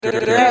Girl,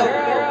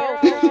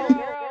 what?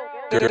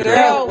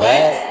 Girl,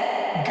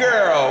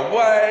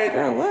 what?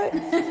 Girl, what?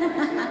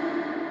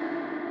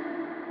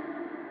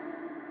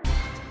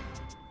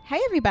 Hey,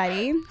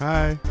 everybody.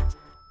 Hi.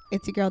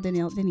 It's your girl,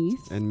 Denise.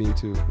 And me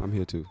too. I'm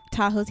here too.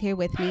 Tahoe's here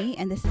with me,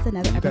 and this is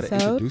another You gotta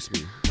episode. introduce me.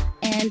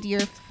 And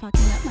you're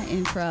fucking up my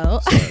intro.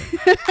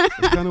 Sorry.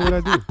 That's kind of what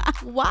I do.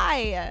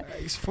 Why?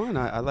 It's fun.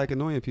 I like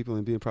annoying people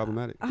and being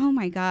problematic. Oh,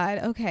 my God.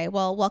 Okay,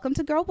 well, welcome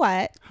to Girl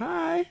What?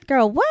 Hi.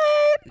 Girl What?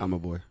 I'm a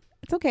boy.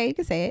 It's okay. You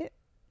can say it.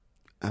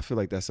 I feel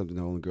like that's something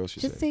that only girls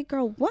should Just say. say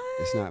Girl What?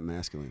 It's not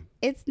masculine.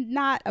 It's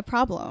not a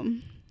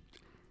problem.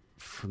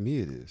 For me,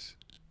 it is.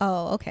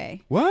 Oh,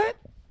 okay. What?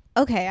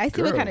 Okay, I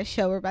see what Girl. kind of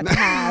show we're about to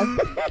have.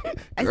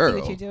 I see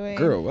what you're doing.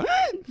 Girl, what?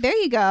 There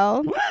you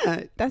go.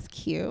 What? That's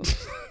cute.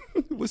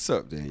 What's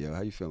up, Danielle?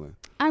 How you feeling?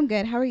 I'm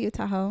good. How are you,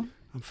 Tahoe?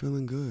 I'm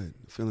feeling good.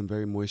 Feeling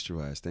very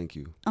moisturized. Thank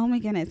you. Oh my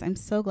goodness, I'm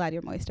so glad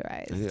you're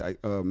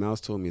moisturized.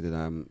 Mouse told me that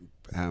I'm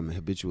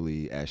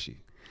habitually ashy.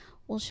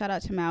 Well, shout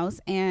out to Mouse,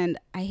 and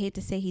I hate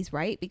to say he's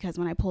right because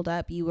when I pulled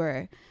up, you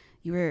were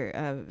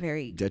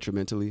very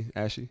Detrimentally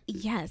ashy?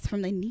 yes,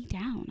 from the knee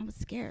down. I was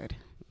scared.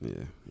 Yeah.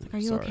 Like, are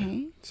you Sorry.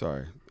 okay?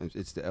 Sorry.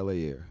 It's the LA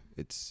air.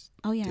 It's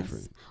Oh yes.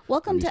 different.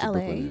 Welcome I'm to used LA.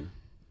 Brooklyn air.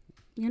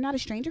 You're not a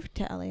stranger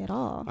to LA at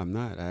all. I'm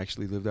not. I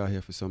actually lived out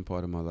here for some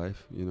part of my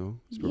life,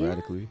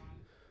 sporadically.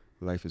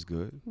 Life is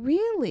good.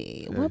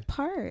 Really? Yeah. What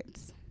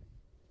parts?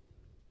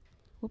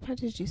 What part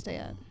did you stay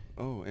at?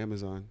 Oh,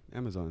 Amazon.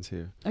 Amazon's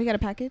here. Oh, you got a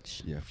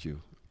package? Yeah, a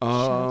few.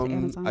 out to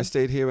Amazon. I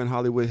stayed here in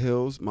Hollywood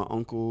Hills. My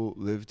uncle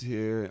lived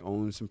here,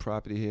 owned some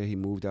property here. He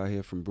moved out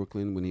here from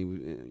Brooklyn when he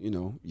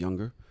was,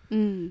 younger.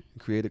 Mm.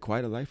 Created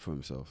quite a life for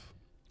himself.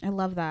 I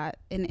love that,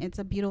 and it's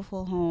a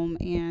beautiful home,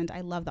 and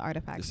I love the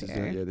artifacts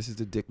here. This is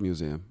the Dick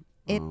Museum.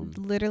 It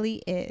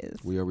literally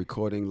is. We are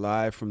recording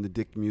live from the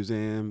Dick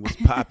Museum. What's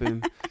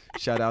popping?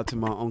 Shout out to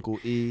my Uncle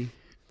E.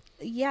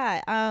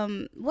 Yeah.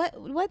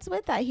 What's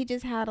with that? He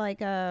just had like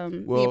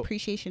the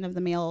appreciation of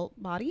the male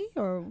body,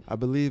 or I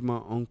believe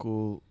my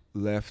uncle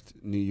left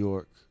New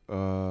York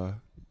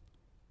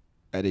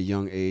at a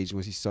young age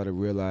once he started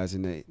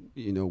realizing that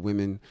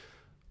women.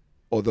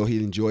 Although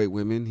he enjoyed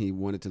women, he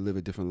wanted to live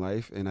a different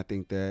life. And I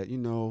think that,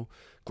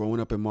 growing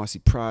up in Marcy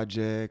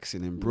Projects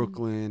and in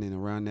Brooklyn and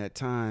around that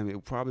time,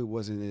 it probably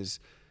wasn't as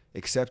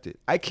accepted.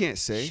 I can't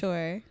say.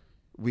 sure.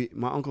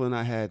 My uncle and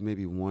I had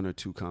maybe one or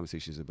two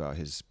conversations about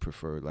his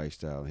preferred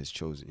lifestyle, his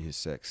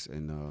sex.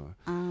 And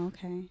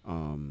Okay.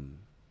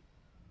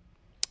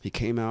 he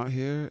came out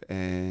here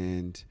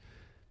and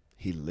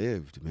he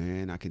lived,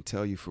 man. I can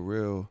tell you for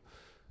real.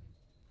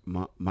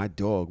 My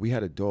dog, we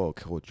had a dog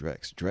called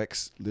Drex.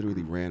 Drex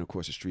literally ran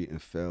across the street and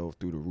fell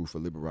through the roof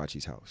of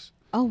Liberace's house.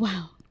 Oh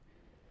wow.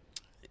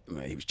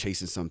 He was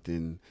chasing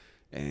something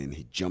and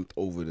he jumped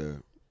over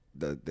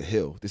the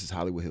hill. This is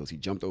Hollywood Hills. He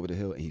jumped over the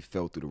hill and he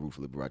fell through the roof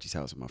of Liberace's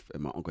house.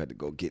 And my uncle had to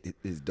go get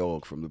his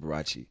dog from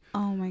Liberace.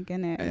 Oh my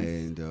goodness.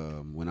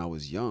 And when I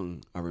was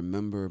young, I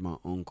remember my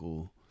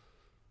uncle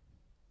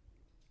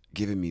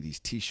giving me these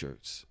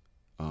T-shirts.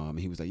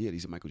 He was like, "Yeah,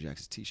 these are Michael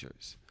Jackson's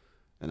T-shirts."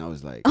 And I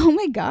was like, oh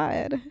my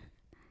God.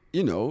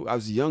 I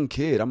was a young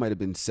kid. I might have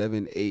been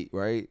 7, 8,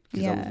 right?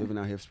 Because I was Yeah. living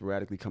out here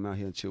sporadically, come out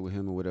here and chill with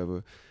him or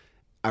whatever.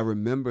 I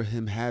remember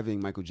him having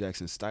Michael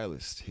Jackson's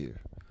stylist here.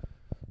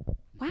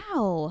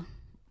 Wow.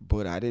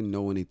 But I didn't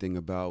know anything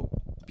about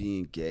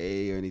being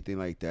gay or anything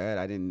like that.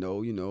 I didn't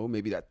know,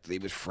 maybe that they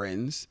were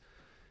friends.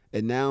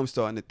 And now I'm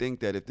starting to think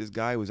that if this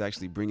guy was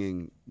actually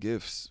bringing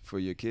gifts for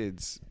your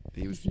kids,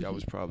 I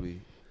was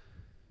probably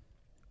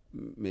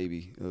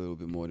maybe a little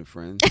bit more than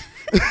friends.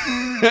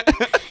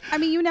 I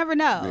mean, you never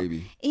know.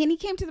 Maybe. And he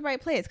came to the right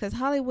place because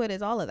Hollywood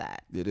is all of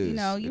that. It is.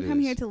 You It come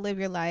is. here to live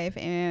your life,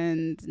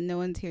 and no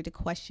one's here to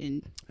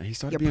question. And he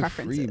started Your being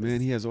preferences. free,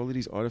 man. He has all of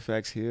these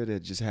artifacts here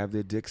that just have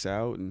their dicks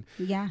out and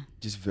Yeah.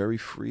 just very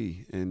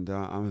free. And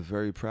I'm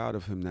very proud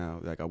of him now.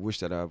 Like, I wish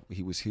that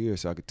he was here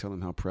so I could tell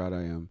him how proud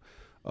I am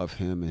of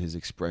him and his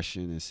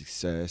expression and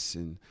success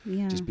and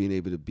Yeah. just being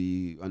able to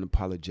be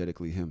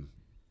unapologetically him.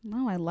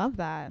 No, I love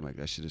that. Like,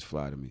 that shit is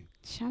fly to me.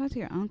 Shout out to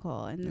your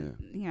uncle, and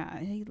yeah,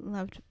 he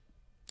loved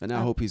And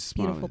I hope he's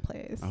smiling. beautiful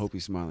place. I hope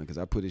he's smiling because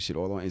I put his shit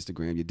all on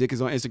Instagram. Your dick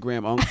is on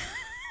Instagram, Unc.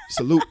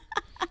 Salute.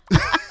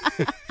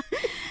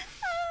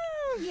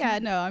 Yeah,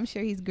 no, I'm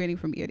sure he's grinning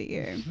from ear to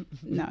ear.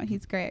 No,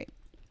 he's great.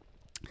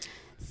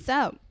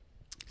 So,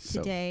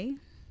 today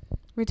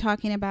we're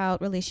talking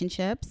about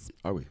relationships.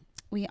 Are we?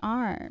 We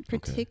are,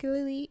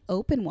 particularly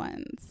open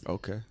ones.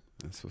 Okay.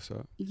 That's what's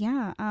up.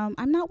 Yeah,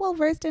 I'm not well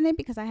versed in it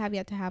because I have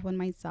yet to have one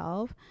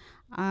myself.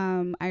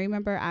 I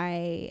remember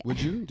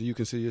Would you? Do you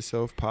consider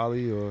yourself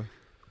poly or?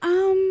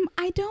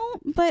 I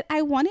don't, but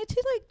I wanted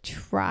to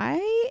try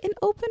an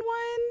open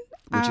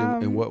one.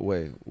 Which in what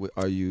way?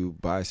 Are you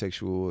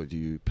bisexual or do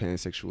you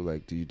pansexual?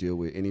 Like, do you deal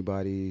with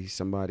anybody,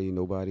 somebody,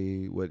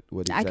 nobody? What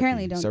exactly? I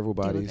currently don't Several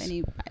deal bodies? with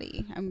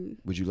anybody. I'm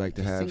Would you like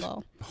to have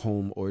single.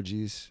 home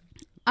orgies?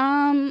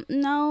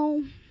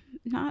 No,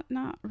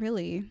 not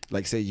really.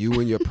 Like, say you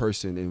and your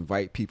person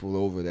invite people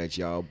over that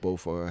y'all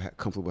both are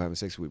comfortable having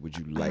sex with. Would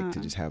you like to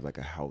just have like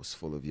a house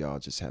full of y'all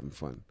just having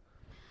fun?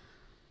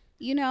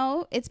 You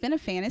know, it's been a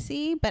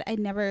fantasy, but I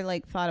never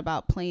like thought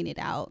about playing it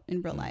out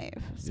in real life.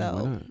 Yeah, why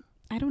So not?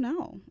 I don't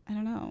know.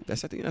 I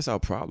think that's our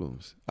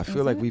problems. I Is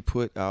feel like it? we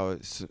put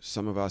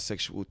some of our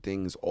sexual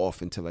things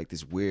off into like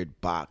this weird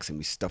box, and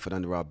we stuff it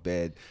under our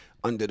bed,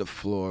 under the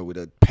floor with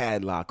a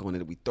padlock on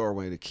it. We throw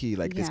away the key.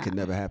 Like this could Yeah.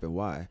 never happen.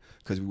 Why?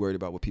 Because we're worried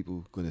about what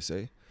people gonna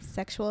say,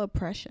 Sexual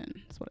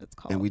oppression is what it's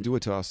called. and we do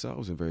it to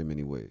ourselves in very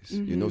many ways.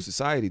 You know,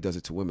 society does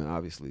it to women,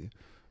 obviously,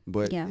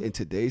 but Yeah. in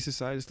today's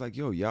society, it's like,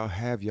 yo, y'all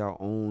have your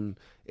own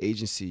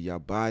agency, y'all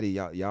body,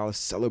 y'all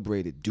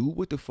celebrate it. Do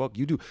what the fuck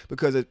you do,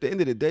 because at the end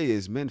of the day,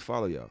 is men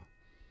follow y'all.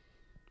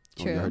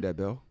 Oh, True. you heard that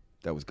bell?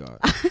 That was God.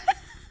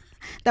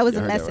 That was You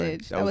a heard that, right?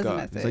 message. That That was a God.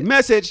 message. It's like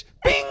message.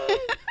 Bing.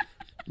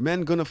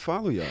 Men gonna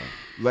follow y'all.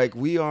 Like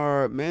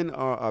men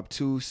are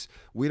obtuse.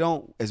 We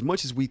don't, as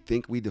much as we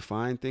think we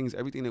define things,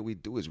 everything that we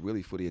do is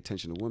really for the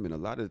attention of women. A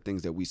lot of the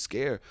things that we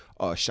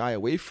shy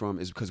away from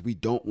is because we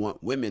don't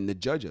want women to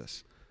judge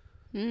us.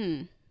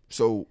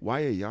 So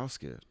why are y'all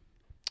scared?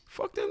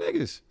 Fuck them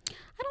niggas.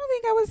 I don't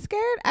think I was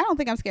scared. I don't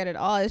think I'm scared at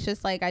all. It's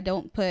just like I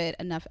don't put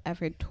enough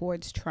effort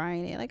towards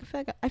trying it. Like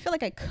I feel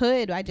like I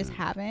could, but I just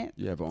haven't.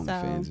 You have So,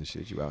 OnlyFans and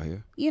shit. You out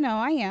here. You know,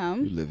 I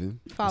am. You living.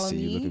 Follow I see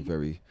me. you looking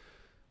very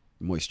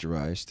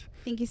moisturized.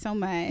 Thank you so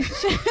much.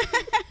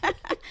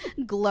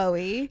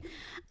 Glowy.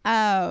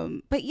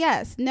 But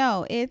yes,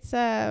 no, it's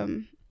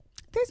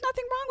there's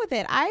nothing wrong with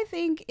it. I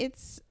think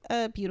it's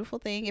a beautiful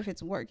thing if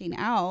it's working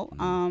out.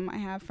 I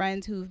have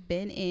friends who've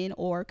been in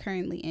or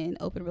currently in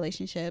open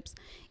relationships,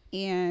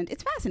 and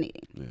it's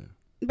fascinating. Yeah.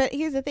 But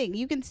here's the thing,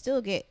 you can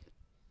still get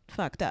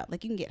fucked up.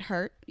 Like you can get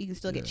hurt, you can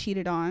still get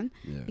cheated on,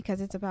 Yeah. because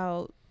it's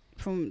about,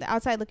 from the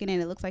outside looking in,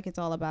 it looks like it's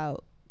all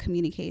about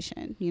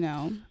communication, you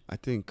know. I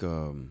think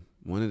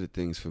one of the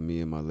things for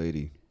me and my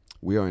lady,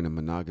 we are in a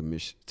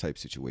monogamish type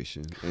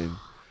situation, and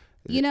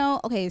You know,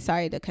 okay,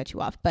 sorry to cut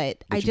you off,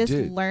 but I you just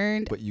did.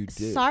 learned. But you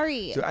did.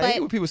 Sorry, So I but hate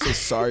when people say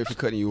sorry for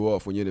cutting you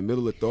off when you're in the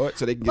middle of thought,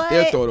 so they can get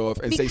their But thought off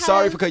and say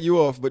sorry for because cutting you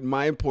off. But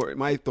my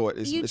thought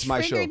is you it's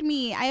my show. triggered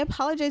me. I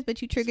apologize,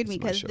 but you triggered me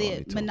It's my because show. the Let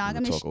me talk. I'm gonna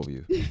monogamous. talk over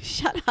you.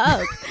 Shut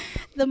up.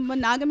 The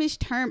monogamish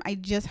term I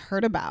just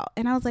heard about,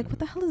 and I was like, "What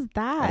the hell is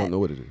that?" I don't know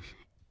what it is.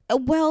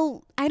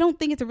 Well, I don't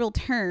think it's a real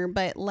term,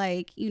 but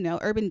like, you know,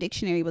 Urban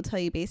Dictionary will tell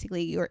you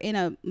basically you're in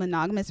a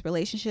monogamous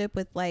relationship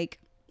with like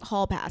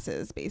hall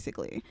passes,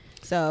 basically.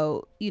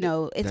 So, you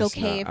know, it's That's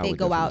okay not if they our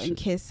go out definition. and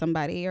kiss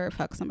somebody or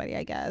fuck somebody,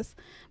 I guess.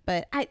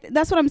 But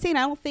that's what I'm saying.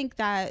 I don't think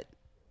that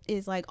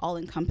is like all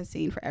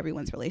encompassing for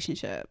everyone's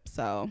relationship.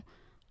 So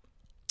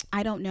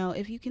I don't know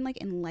if you can like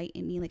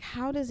enlighten me. Like,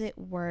 how does it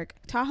work?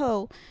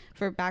 Tahoe,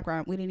 for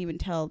background, we didn't even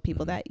tell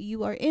people that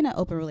you are in an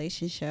open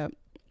relationship.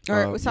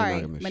 Or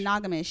sorry, monogamish.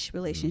 monogamish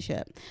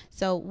relationship.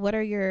 So what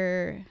are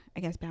your, I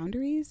guess,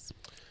 boundaries?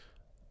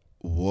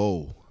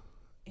 Whoa.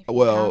 If you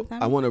Well, have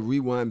them? I want to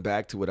rewind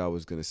back to what I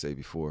was gonna say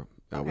before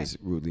I Okay. was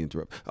rudely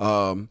interrupted.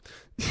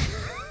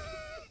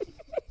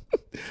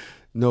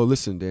 No,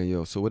 listen,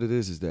 Danielle. So what it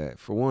is that,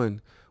 for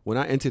one, when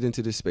I entered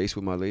into this space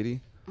with my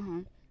lady,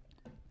 Uh-huh.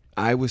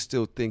 I was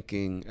still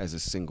thinking as a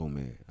single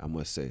man, I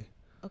must say,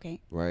 Okay.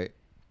 right?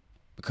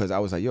 Because I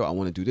was like, yo, I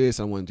want to do this.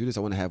 I want to do this. I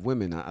want to have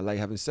women. I like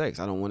having sex.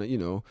 I don't want to, I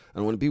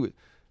don't want to be with.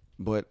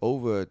 But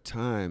over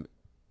time,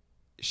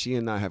 she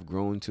and I have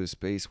grown to a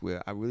space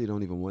where I really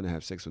don't even want to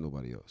have sex with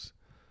nobody else.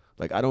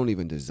 Like, I don't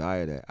even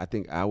desire that. I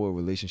think our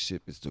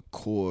relationship is the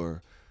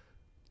core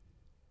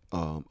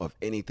of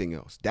anything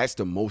else. That's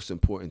the most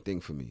important thing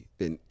for me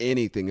than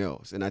anything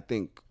else. And I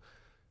think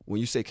when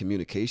you say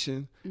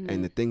communication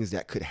and the things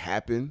that could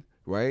happen,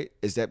 right,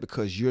 is that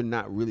because you're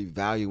not really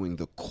valuing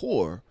the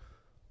core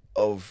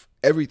of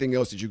everything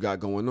else that you got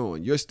going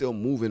on. You're still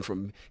moving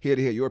from here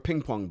to here. You're a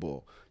ping pong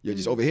ball. You're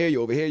just over here,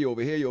 you're over here, you're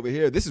over here, you're over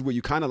here. This is where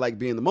you kind of like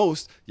being the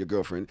most, your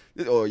girlfriend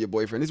or your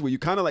boyfriend. This is where you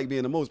kind of like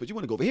being the most, but you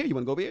want to go over here, you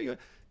want to go over here.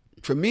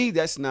 For me,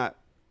 that's not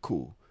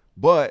cool.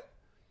 But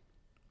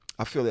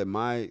I feel that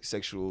my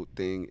sexual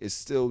thing is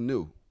still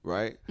new,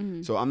 right?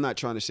 So I'm not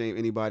trying to shame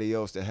anybody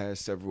else that has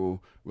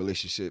several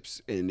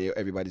relationships and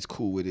everybody's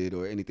cool with it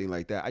or anything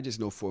like that. I just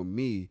know for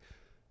me,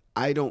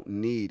 I don't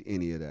need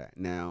any of that.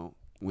 Now,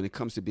 when it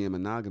comes to being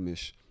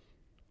monogamish,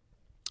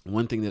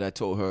 one thing that I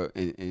told her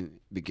in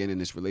beginning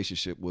this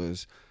relationship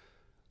was,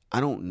 I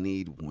don't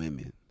need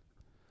women.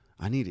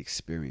 I need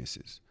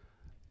experiences.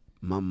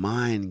 My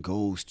mind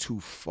goes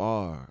too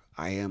far.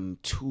 I am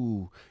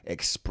too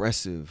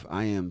expressive.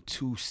 I am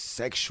too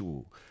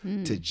sexual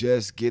to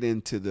just get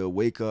into the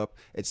wake up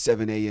at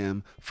 7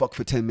 a.m., fuck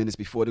for 10 minutes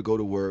before to go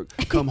to work,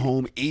 come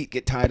home, eat,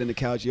 get tired on the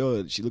couch.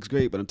 Yo, she looks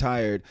great, but I'm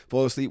tired.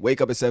 Fall asleep,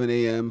 wake up at 7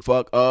 a.m.,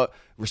 fuck up.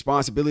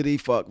 Responsibility,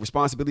 fuck.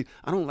 Responsibility.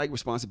 I don't like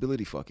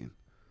responsibility fucking.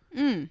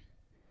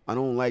 I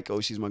don't like,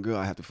 oh, she's my girl,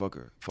 I have to fuck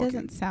her. Fucking.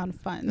 Doesn't sound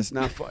fun. That's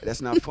not fun.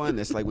 That's not fun.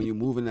 That's like when you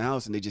move in the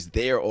house and they just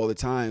there all the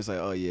time. It's like,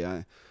 oh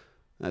yeah,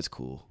 that's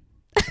cool.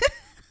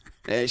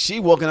 And she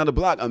walking out the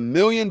block, a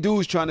million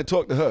dudes trying to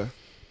talk to her,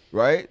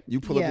 right? You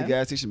pull up Yeah. the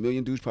gas station, a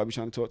million dudes probably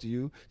trying to talk to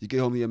you. You get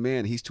home to your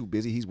man, he's too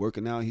busy, he's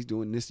working out, he's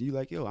doing this. You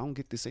like, yo, I don't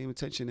get the same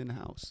attention in the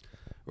house,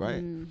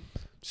 right?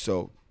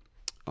 So,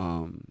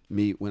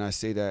 me, when I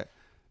say that,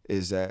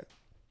 is that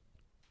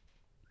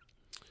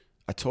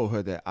I told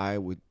her that I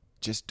would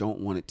just don't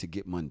want it to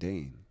get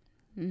mundane.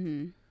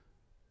 Mm-hmm.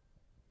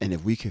 And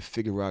if we can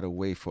figure out a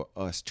way for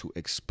us to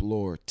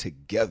explore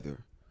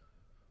together,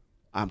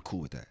 I'm cool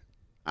with that.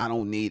 I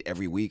don't need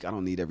every week. I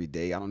don't need every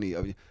day. I don't need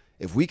every.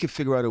 If we can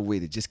figure out a way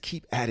to just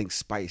keep adding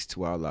spice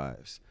to our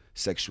lives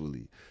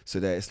sexually, so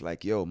that it's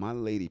like, yo, my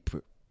lady,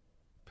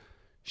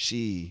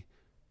 she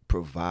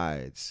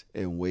provides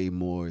in way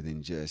more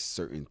than just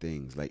certain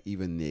things. Like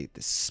even the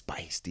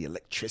spice, the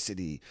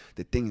electricity,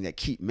 the thing that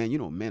keep men. You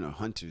know, men are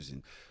hunters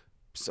and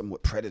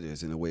somewhat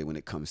predators in a way when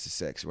it comes to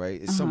sex,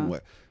 right? It's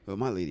somewhat. But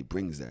my lady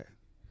brings that.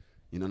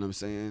 You know what I'm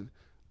saying?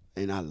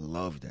 And I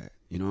love that.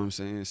 You know what I'm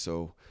saying?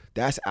 So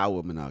that's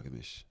our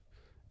monogamish,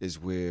 is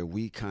where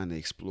we kind of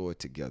explore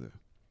together.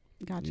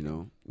 Gotcha. You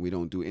know, we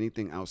don't do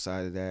anything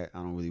outside of that. I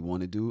don't really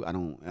want to do. I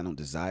don't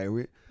desire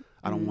it.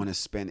 I don't want to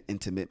spend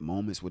intimate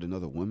moments with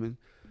another woman.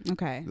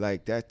 Okay.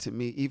 Like that to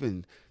me,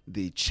 even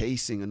the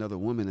chasing another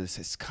woman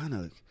is kind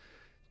of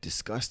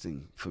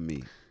disgusting for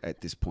me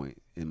at this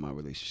point in my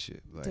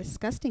relationship. Like,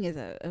 disgusting is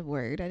a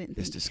word. I didn't think.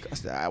 it's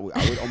disgusting. I would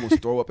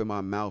almost throw up in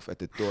my mouth at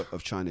the thought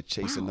of trying to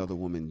chase another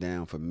woman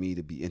down for me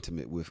to be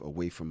intimate with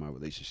away from my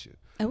relationship.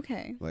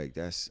 Okay. Like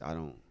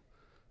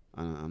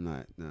I'm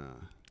not, nah.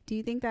 Do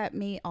you think that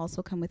may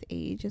also come with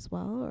age as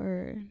well,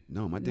 or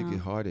No, my dick No. get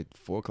hard at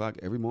 4:00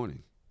 every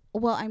morning.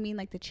 well, I mean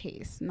like the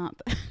chase, not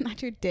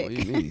not your dick. What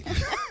do you mean?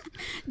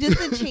 Just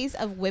the chase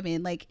of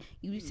women. Like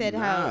you said,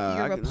 how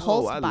you're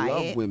repulsed by I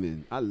love it.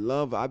 women.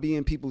 I be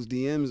in people's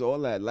DMs, all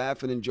that,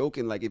 laughing and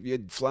joking. Like if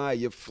you fly,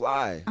 you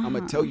fly. I'm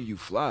gonna tell you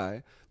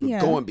fly. But Yeah.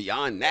 going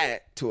beyond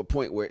that to a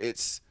point where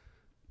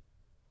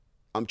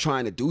I'm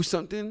trying to do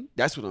something.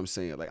 That's what I'm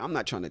saying. Like I'm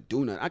not trying to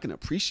do nothing. I can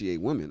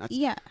appreciate women.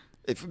 Yeah.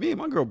 If me and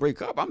my girl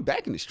break up, I'm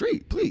back in the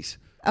street, please.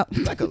 Oh.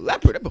 Like a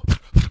leopard.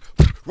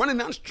 Running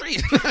down the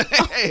street.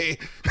 Hey,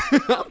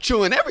 I'm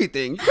chewing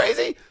everything. You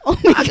crazy? Oh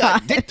my I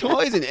got God. dick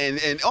toys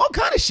and all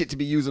kind of shit to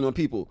be using on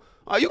people.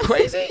 Are you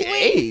crazy?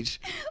 Age.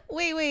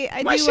 Wait.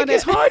 My do shit wanna...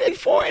 gets hard at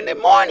 4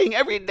 a.m.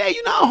 every day.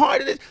 You know how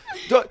hard it is.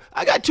 Dog,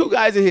 I got 2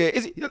 guys in here.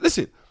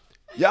 Listen,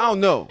 y'all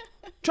know.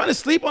 Trying to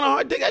sleep on a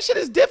hard dick, that shit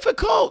is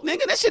difficult,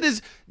 nigga. That shit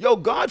is, yo,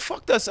 God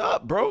fucked us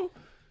up, bro.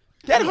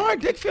 That hard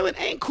dick feeling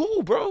ain't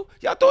cool, bro.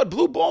 Y'all thought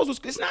blue balls was,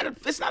 it's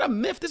not a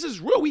myth. This is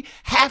real. We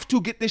have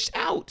to get this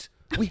out.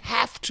 We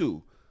have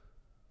to.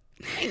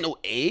 Ain't no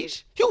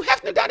age. Hugh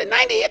Hefner died at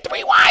 90. He had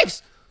 3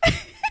 wives.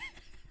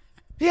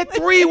 He had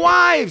 3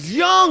 wives.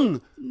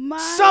 Young.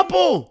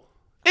 Supple.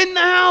 In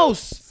the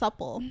house.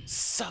 supple.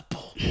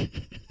 Supple. I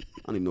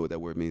don't even know what that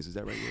word means. Is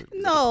that right word?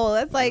 No,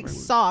 that's like right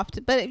word?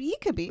 soft, but you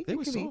could be. They You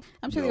were could be. soft.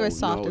 I'm sure they were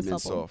soft no, and it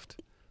meant supple.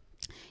 soft.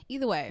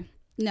 Either way,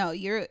 no,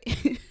 you're.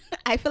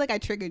 I feel like I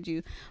triggered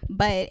you,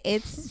 but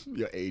it's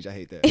Your age, I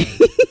hate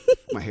that.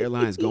 My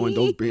hairline is going.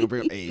 Don't bring up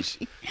age.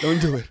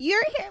 Don't do it.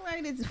 your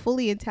hairline is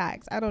fully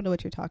intact. I don't know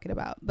what you're talking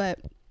about, but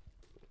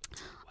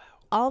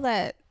all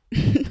that.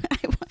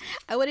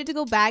 I wanted to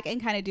go back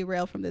and kind of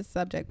derail from this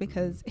subject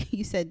because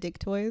you said dick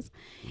toys,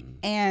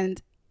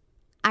 and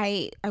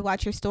I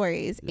watch your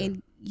stories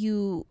and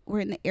you were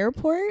in the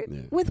airport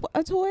with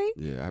a toy.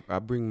 Yeah, I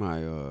bring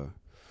my.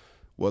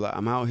 Well,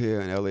 I'm out here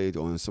in LA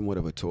on somewhat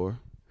of a tour.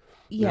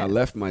 Yeah, I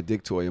left my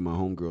dick toy in my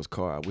homegirl's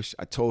car.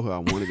 I told her I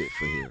wanted it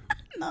for here.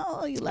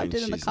 No, you left And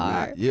it in the she's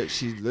car. not- yeah,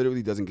 she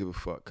literally doesn't give a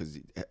fuck because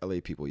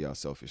LA people, y'all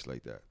selfish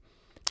like that.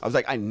 I was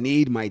like, I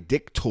need my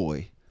dick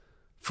toy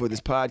for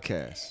this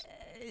podcast.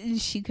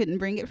 She couldn't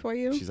bring it for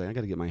you. She's like, I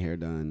got to get my hair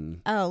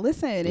done. Oh,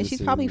 listen, and she's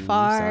Listen, probably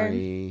far.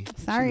 Sorry.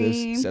 Sorry.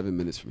 She lives 7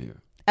 minutes from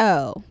here.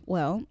 Oh,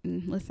 well,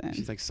 listen.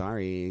 She's like,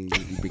 sorry,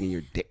 you bringing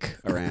your dick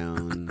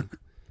around.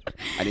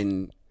 I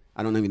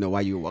don't even know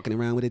why you were walking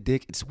around with a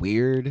dick. It's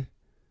weird.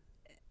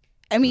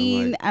 I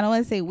mean, like- I don't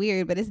want to say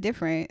weird, but it's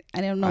different.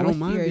 I don't know. I what don't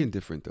mind you're- being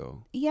different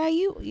though. Yeah,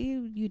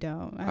 you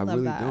don't. I love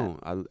really that.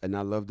 don't. And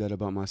I love that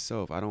about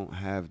myself. I don't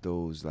have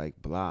those like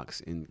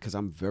blocks, and because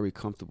I'm very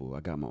comfortable. I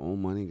got my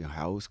own money, a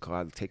house,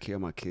 car, I take care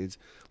of my kids.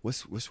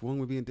 What's wrong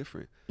with being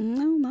different?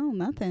 No,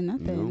 nothing. You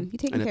know? You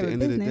taking And at care the of end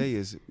business. of the day,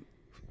 is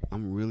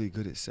I'm really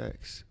good at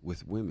sex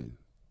with women.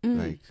 Mm.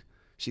 Like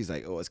she's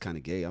like, oh, it's kind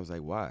of gay. I was like,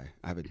 why?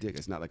 I have a dick.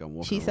 It's not like I'm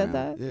walking. She said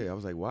around. that? Yeah, I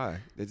was like, why?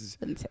 It's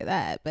Didn't say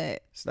that,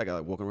 but like I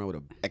like walking around with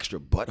an extra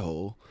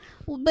butthole.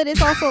 but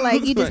it's also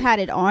like you just Right. had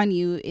it on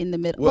you in the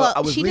middle. Well, I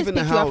was she just leaving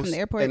the picked you up house from the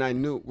airport. and I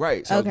knew,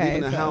 right. So I was Okay,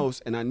 leaving the so-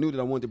 house and I knew that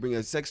I wanted to bring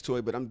a sex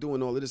toy, but I'm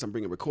doing all of this. I'm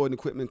bringing recording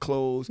equipment,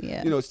 clothes,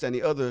 Yeah. this, that, and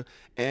the other.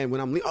 And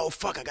when I'm oh,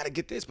 fuck, I got to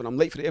get this, but I'm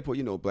late for the airport.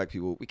 You know, black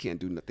people, we can't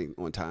do nothing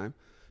on time.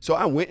 So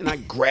I went and I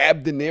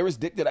grabbed the nearest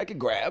dick that I could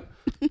grab.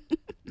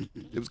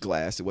 It was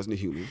glass. It wasn't a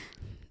human.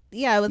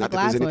 yeah, it was Not a that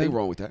glass there's anything one.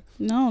 wrong with that.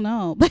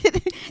 No, but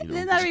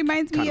then that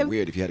reminds me Kind of. of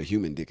weird if you had a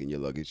human dick in your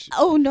luggage.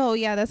 Oh no,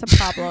 yeah, that's a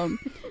problem.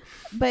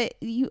 But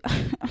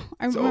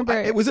I So remember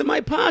it was in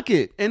my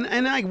pocket, and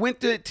I went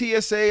to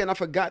TSA and I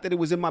forgot that it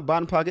was in my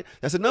bottom pocket.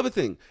 That's another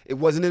thing. It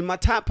wasn't in my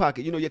top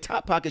pocket. You know, your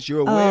top pockets,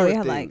 you're aware you of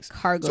have, things. like,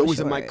 cargo So it was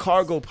in my shorts.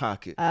 cargo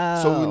pocket.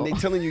 So when Oh. they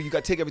telling you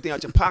got to take everything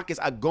out your pockets,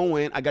 I go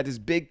in. I got this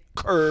big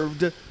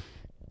curved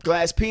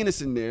glass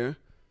penis in there.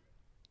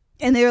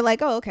 And they were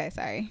like, oh, okay,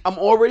 sorry. I'm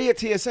already at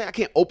TSA. I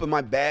can't open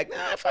my bag.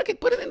 Nah, fuck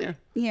it. Put it in there.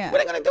 Yeah. What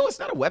are they going to do? It's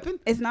not a weapon.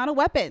 It's not a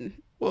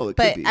weapon. Well, it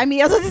But could be. I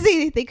mean, I was going to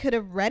say they could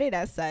have read it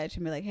as such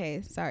and be like,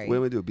 hey, sorry. What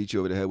do we do? Beat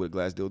you over the head with a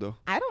glass dildo?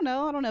 I don't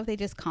know. I don't know if they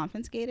just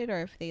confiscate it or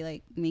if they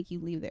like make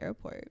you leave the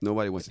airport.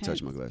 Nobody wants to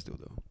touch my glass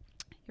dildo.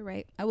 You're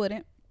right. I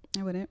wouldn't.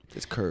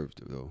 It's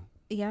curved though.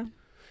 Yeah.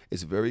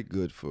 It's very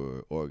good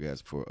for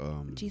orgasm, for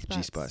G-spots.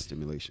 G-spot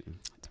stimulation.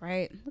 That's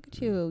right. Look at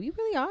you. You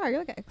really are. You're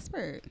like an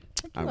expert.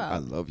 Check you I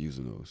out. love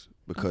using those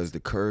because the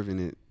curve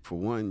in it, for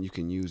one, you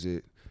can use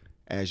it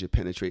as you're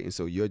penetrating,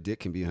 so your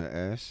dick can be in her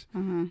ass,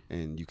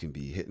 and you can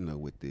be hitting her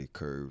with the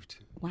curved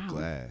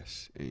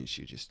glass, and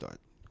she just start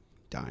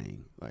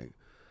dying. Like,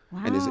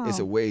 and it's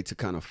a way to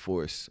kind of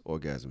force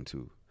orgasm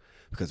too,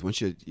 because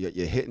once you're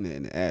hitting it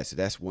in the ass,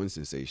 that's one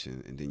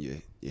sensation, and then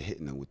you're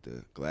hitting her with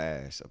the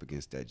glass up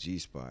against that G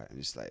spot, and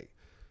it's like.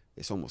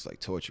 It's almost like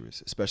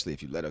torturous, especially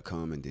if you let her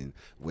come and then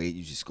wait,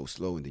 you just go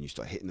slow and then you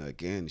start hitting her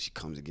again and she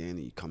comes again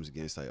and you comes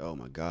again. It's like, oh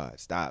my God,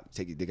 stop,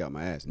 take your dick out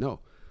my ass. No.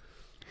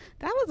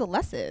 That was a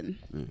lesson.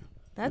 Yeah.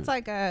 That's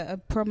like a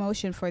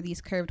promotion for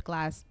these curved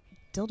glass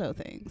dildo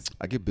things.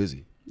 I get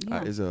busy.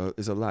 Yeah. It's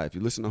a lot. If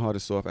you listen to Hard to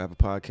Soft, I have a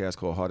podcast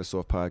called Hard to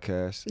Soft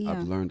Podcast. Yeah.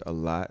 I've learned a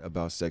lot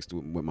about sex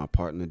with my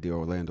partner, dear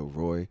Orlando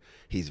Roy.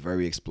 He's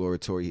very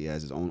exploratory. He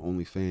has his own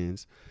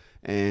OnlyFans.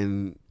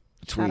 And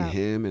between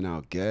him and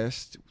our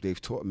guest,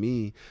 they've taught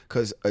me,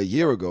 because a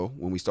year ago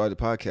when we started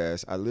the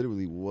podcast,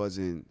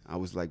 I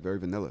was like very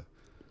vanilla.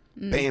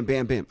 Bam,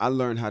 bam, bam. I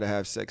learned how to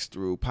have sex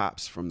through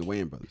Pops from the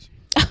Wayans Brothers.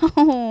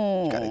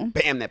 Oh. You gotta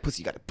bam that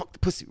pussy, you gotta fuck the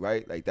pussy,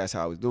 right? Like that's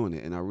how I was doing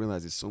it. And I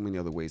realized there's so many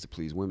other ways to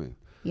please women.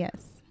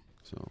 Yes.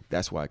 So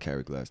that's why I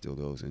carry glass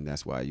dildos and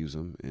that's why I use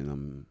them.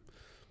 And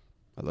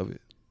I love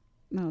it.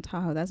 No,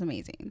 Tahoe, that's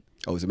amazing.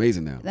 Oh, it's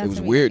amazing now. That's it was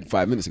amazing. weird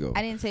 5 minutes ago.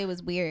 I didn't say it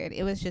was weird.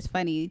 It was just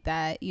funny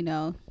that, you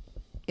know,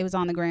 it was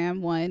on the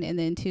gram, one, and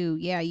then two,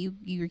 yeah, you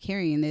were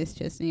carrying this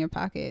just in your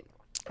pocket.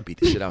 I beat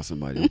the shit out of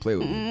somebody. Don't play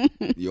with me.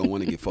 You don't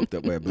want to get fucked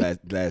up by a glass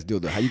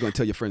dildo. How you gonna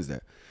tell your friends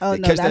that? Oh, they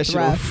no, catch that that's shit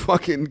rough. on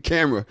fucking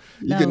camera.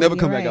 You No, can never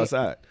you're come back right.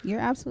 outside. You're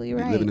absolutely You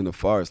right. living in the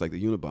forest like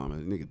the Unabomber.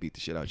 The nigga beat the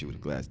shit out you with a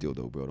glass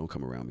dildo, bro. Don't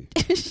come around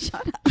me.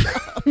 Shut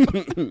up.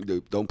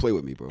 Dude, don't play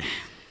with me, bro.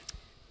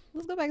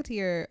 Let's go back to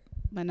your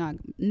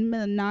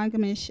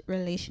monogamous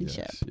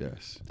relationship.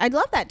 Yes. I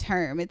love that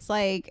term. It's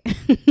like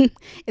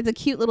it's a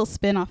cute little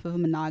spin off of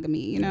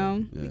monogamy, you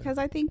know? Yeah. Because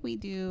I think we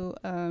do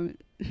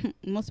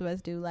most of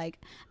us do. Like,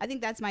 I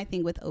think that's my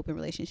thing with open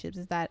relationships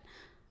is that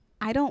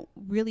I don't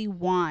really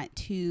want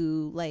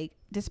to like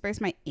disperse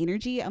my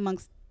energy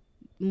amongst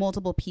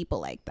multiple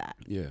people like that.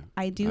 Yeah.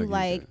 I do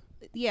like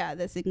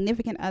the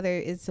significant other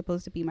is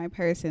supposed to be my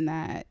person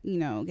that, you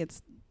know,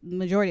 gets the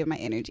majority of my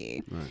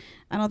energy. Right.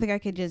 I don't think I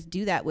could just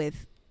do that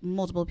with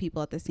multiple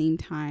people at the same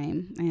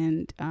time.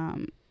 And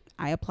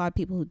I applaud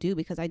people who do,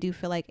 because I do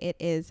feel like it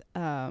is,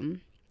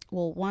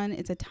 one,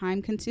 it's a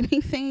time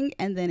consuming thing.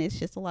 And then it's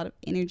just a lot of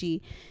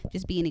energy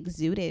just being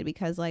exuded,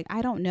 because like,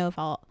 I don't know if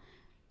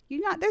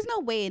there's no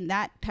way in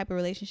that type of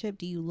relationship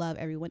do you love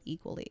everyone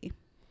equally,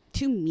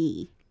 to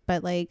me.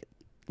 But like,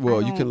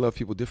 well, you can love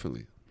people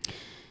differently.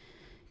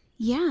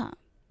 Yeah.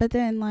 But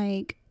then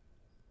like,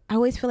 I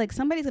always feel like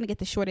somebody's going to get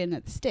the short end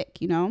of the stick,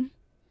 you know?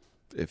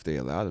 If they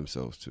allow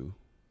themselves to.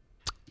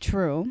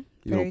 True.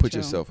 You don't put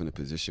yourself in a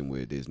position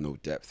where there's no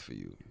depth for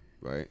you,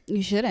 right?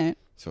 You shouldn't.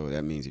 So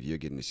that means if you're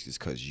getting this, it's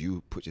because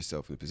you put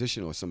yourself in a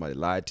position, or somebody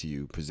lied to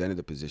you, presented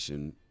a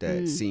position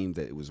that seemed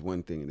that it was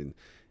one thing and then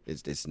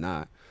it's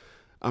not.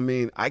 I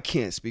mean, I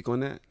can't speak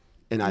on that,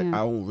 and I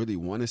don't really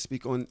want to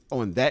speak on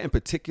that in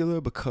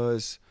particular,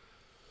 because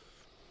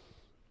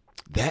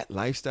that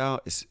lifestyle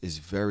is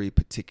very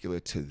particular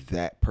to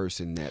that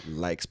person that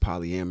likes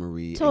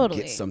polyamory and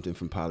gets something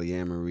from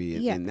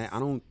polyamory, and that I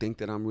don't think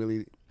that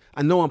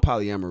I know I'm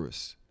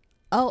polyamorous.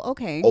 Oh,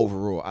 okay.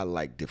 Overall, I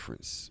like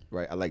difference,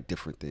 right? I like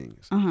different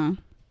things. Uh-huh.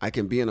 I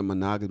can be in a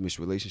monogamous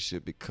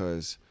relationship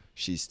because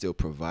she's still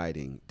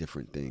providing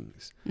different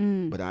things.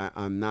 But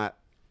I'm not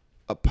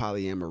a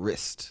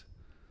polyamorist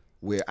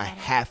where I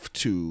have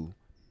to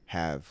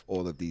have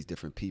all of these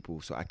different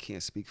people, so I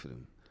can't speak for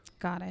them.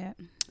 Got it.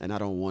 And I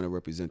don't want to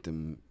represent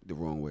them the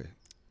wrong way.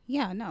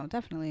 Yeah, no,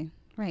 definitely.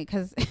 Right,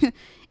 because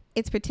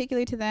it's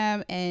particular to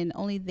them and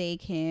only they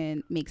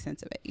can make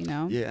sense of it, you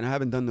know? Yeah, and I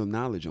haven't done no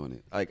knowledge on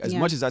it. Like, as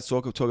much as I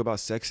talk about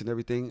sex and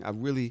everything, I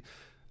really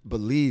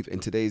believe in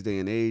today's day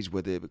and age,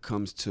 whether it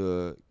comes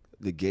to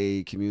the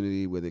gay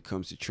community, whether it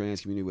comes to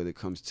trans community, whether it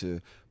comes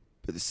to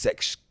the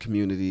sex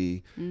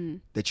community,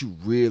 that you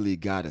really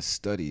got to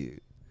study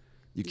it.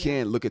 You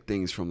can't look at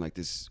things from like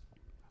this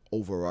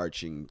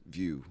overarching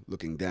view,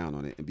 looking down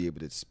on it, and be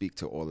able to speak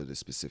to all of the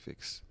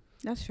specifics.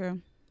 That's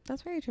true.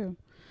 That's very true.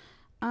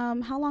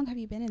 How long have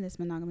you been in this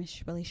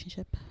monogamous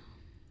relationship?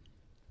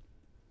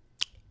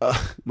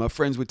 My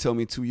friends would tell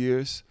me 2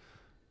 years.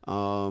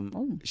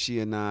 She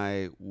and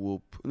I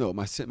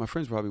my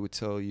friends probably would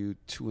tell you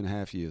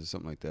 2.5 years or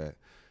something like that.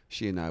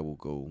 She and I will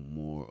go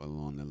more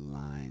along the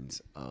lines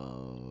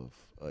of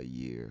a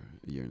year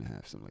and a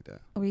half, something like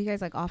that. Were you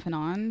guys like off and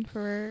on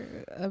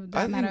for I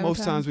that think most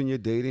time? times when you're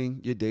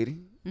dating,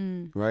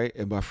 right?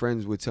 And my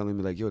friends were telling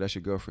me like, yo, that's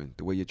your girlfriend.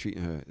 The way you're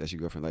treating her, that's your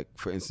girlfriend. Like,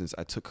 for instance,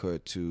 I took her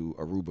to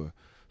Aruba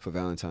for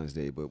Valentine's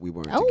Day, but we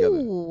weren't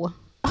together.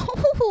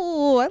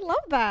 Oh, I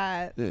love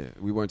that. Yeah,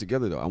 we weren't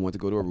together though. I wanted to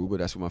go to Aruba.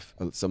 That's where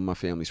some of my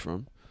family's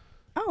from.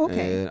 Oh,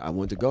 okay. And I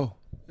wanted to go.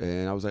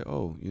 And I was like,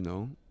 oh,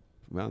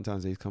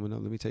 Valentine's Day is coming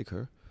up. Let me take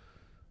her.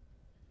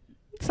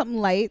 Something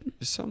light.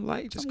 Just something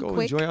light. Just Something go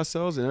quick. enjoy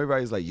ourselves. And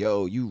everybody's like,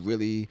 yo, you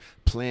really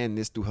planned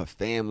this through her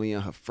family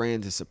and her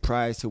friends and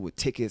surprised her with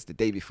tickets the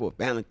day before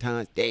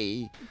Valentine's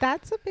Day.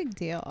 That's a big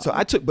deal. So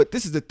but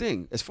this is the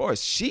thing. As far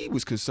as she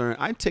was concerned,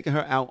 I'm taking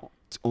her out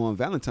on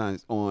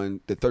Valentine's on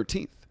the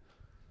 13th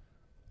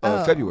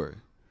of February.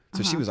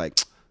 So she was like,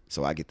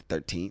 so I get the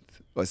 13th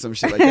or some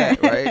shit like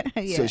that, right?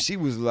 Yeah. So she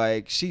was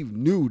like, she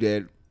knew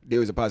that there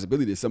was a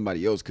possibility that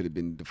somebody else could have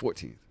been the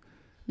 14th.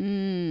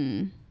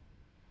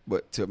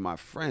 But to my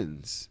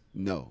friends,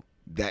 no,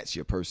 that's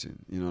your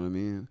person. You know what I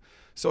mean?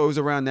 So it was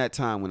around that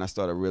time when I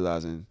started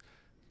realizing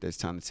that it's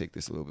time to take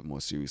this a little bit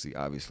more seriously.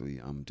 Obviously,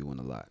 I'm doing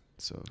a lot.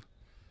 So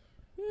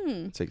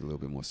take it a little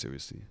bit more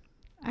seriously.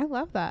 I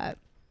love that.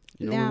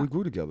 We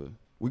grew together.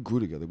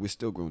 We're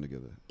still growing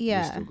together.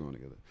 Yeah. We're still growing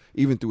together.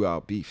 Even through our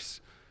beefs.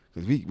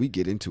 Because we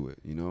get into it,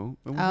 And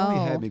we've only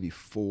had maybe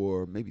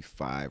 4, maybe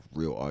 5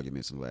 real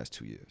arguments in the last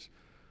 2 years.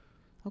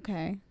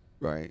 Okay.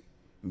 Right?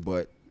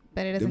 But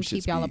it doesn't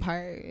keep y'all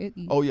apart.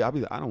 Oh, yeah.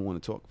 I don't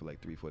want to talk for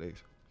like 3-4 days.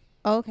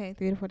 Okay,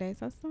 3 to 4 days.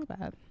 That's not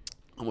bad.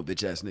 I'm a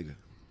bitch ass nigga.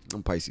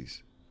 I'm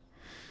Pisces.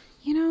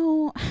 I'm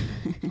a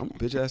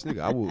bitch ass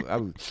nigga. I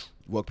will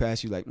walk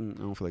past you like, I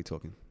don't feel like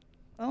talking.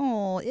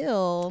 Oh,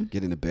 ew.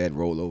 Get in the bed,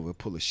 roll over,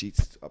 pull the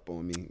sheets up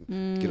on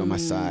me, get on my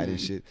side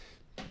and shit.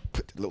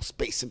 Put a little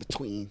space in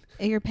between.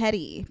 You're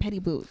petty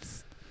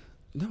boots.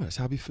 No, that's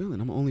how I be feeling.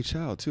 I'm an only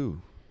child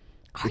too.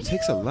 Are It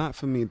takes a lot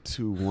for me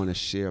to want to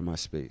share my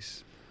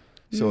space.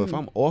 So if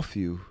I'm off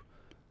you,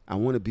 I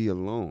want to be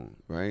alone,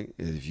 right?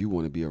 If you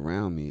want to be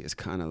around me, it's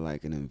kind of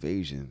like an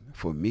invasion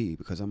for me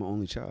because I'm an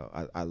only child.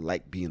 I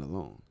like being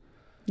alone.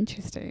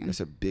 Interesting. That's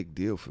a big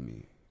deal for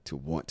me to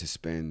want to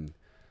spend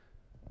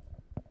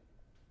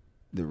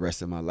the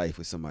rest of my life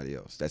with somebody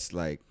else. That's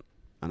like,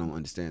 I don't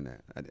understand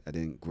that. I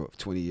didn't grow up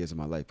 20 years of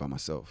my life by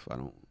myself. I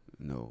don't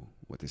know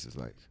what this is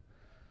like.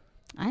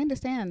 I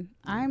understand.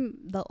 I'm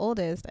the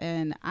oldest,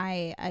 and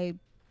I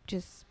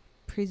just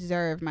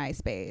preserve my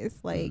space.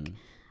 Like,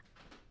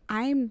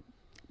 I'm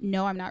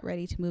not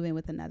ready to move in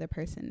with another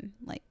person,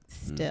 like,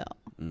 still.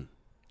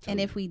 And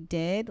if we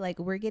did, like,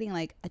 we're getting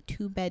like a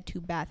 2-bed,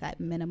 2-bath at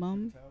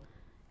minimum.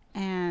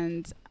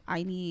 And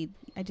I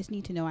just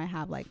need to know I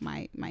have like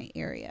my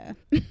area.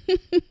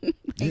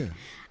 Yeah.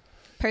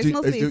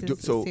 Personal space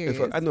is so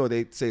serious. I know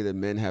they say that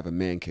men have a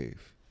man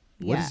cave.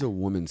 What is a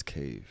woman's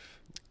cave?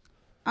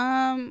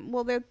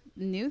 Well, the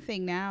new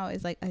thing now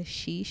is like a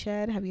she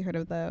shed. Have you heard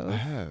of those? I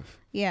have.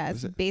 Yeah,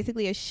 it's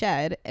basically a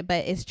shed,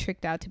 but it's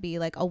tricked out to be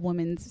like a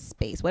woman's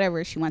space,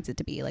 whatever she wants it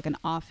to be, like an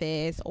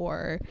office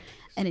or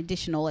an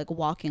additional like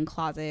walk-in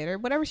closet or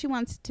whatever she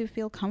wants to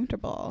feel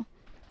comfortable.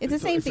 It's the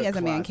same thing as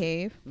a man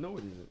cave. No,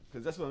 it isn't.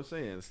 Because that's what I'm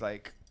saying. It's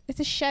like it's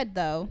a shed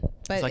though,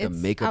 but it's like a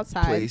makeup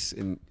outside. place,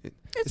 and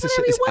It's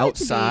it's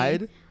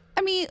outside.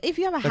 I mean, if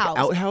you have a like house,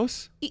 an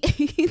outhouse.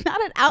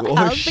 not an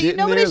outhouse, but you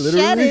know what a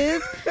shed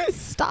is.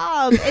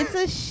 Stop! It's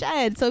a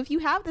shed. So if you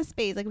have the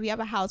space, like if you have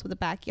a house with a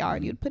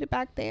backyard, you'd put it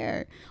back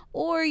there,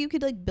 or you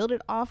could like build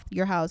it off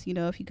your house.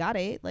 If you got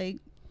it, like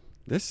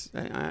this.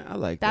 I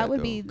like that that would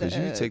though, be because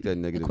you take that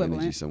negative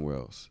equivalent. energy somewhere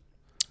else.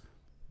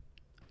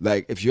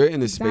 Like if you're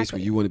in a space where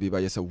Exactly. you want to be by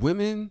yourself,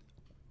 women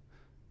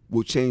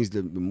will change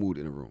the mood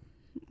in a room.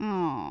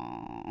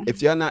 Aww.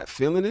 If you're not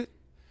feeling it,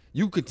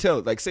 you could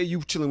tell. Like, say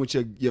you chilling with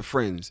your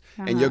friends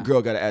and your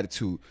girl got an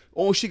attitude.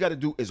 All she got to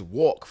do is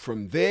walk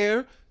from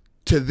there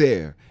to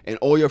there, and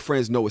all your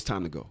friends know it's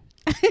time to go.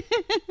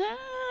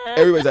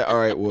 Everybody's like, all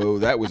right, well,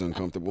 that was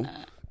uncomfortable.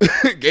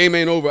 Game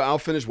ain't over. I'll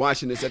finish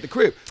watching this at the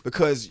crib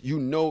because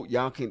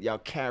y'all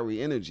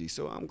carry energy.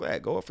 So I'm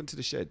glad. Go off into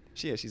the shed.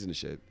 She's in the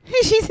shed.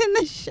 She's in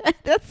the shed.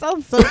 That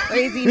sounds so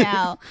crazy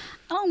now.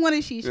 I don't want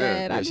a she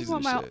shed. Yeah, I just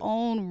want my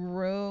own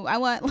room. I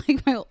want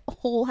like my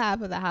whole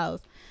half of the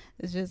house.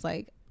 It's just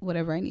like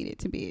whatever I need it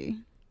to be.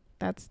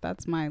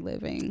 That's my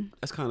living.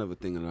 That's kind of a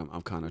thing that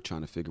I'm kind of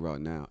trying to figure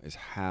out now is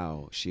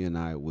how she and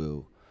I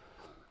will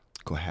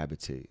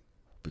cohabitate.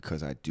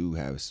 Because I do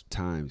have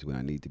times when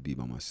I need to be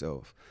by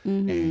myself.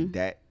 Mm-hmm. And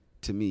that,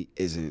 to me,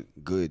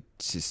 isn't good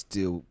to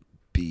still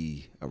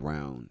be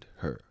around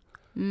her.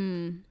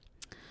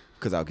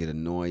 Because I'll get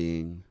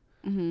annoying.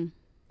 Mm-hmm.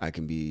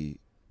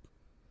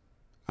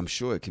 I'm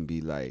sure it can be,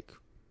 like,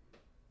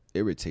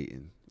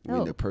 irritating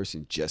when the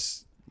person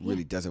just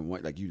really doesn't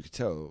want, like, you can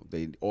tell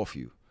they off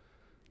you.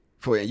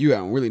 You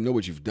don't really know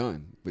what you've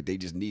done, but they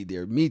just need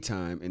their me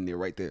time, and they're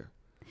right there.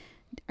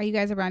 Are you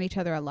guys around each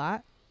other a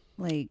lot?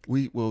 like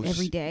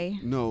every day?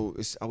 No,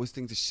 I always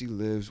think that she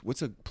lives.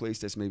 What's a place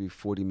that's maybe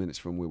 40 minutes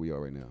from where we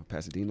are right now?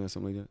 Pasadena or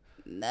something like that.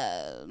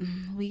 No,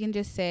 we can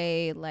just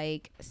say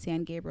like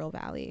San Gabriel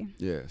Valley.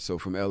 Yeah. So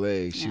from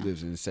LA, she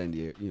lives in San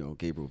Diego,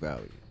 Gabriel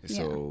Valley.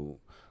 So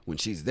when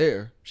she's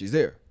there, she's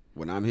there.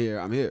 When I'm here,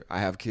 I'm here. I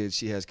have kids.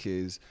 She has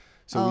kids.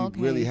 So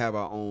we really have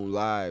our own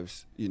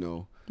lives,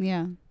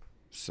 Yeah.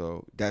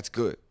 So that's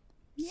good.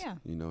 Yeah.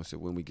 So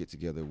when we get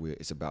together,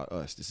 it's about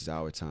us. This is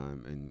our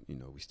time,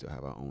 and we still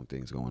have our own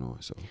things going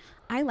on. So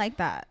I like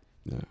that.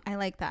 Yeah. I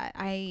like that.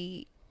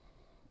 I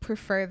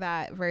prefer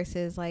that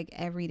versus like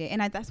every day,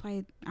 and that's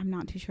why I'm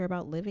not too sure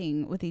about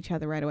living with each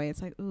other right away.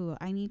 It's like, ooh,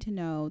 I need to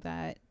know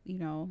that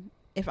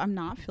if I'm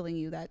not feeling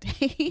you that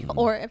day,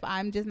 or if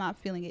I'm just not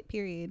feeling it.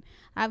 Period.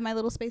 I have my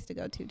little space to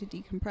go to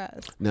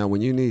decompress. Now,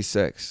 when you need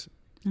sex,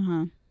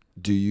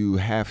 do you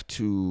have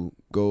to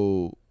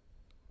go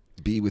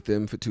be with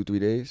them for 2-3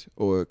 days,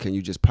 or can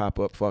you just pop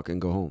up, fuck, and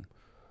go home?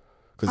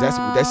 Because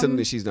that's something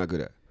that she's not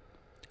good at.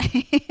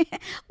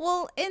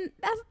 Well, and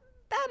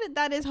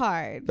that is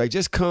hard. Like,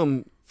 just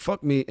come,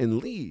 fuck me, and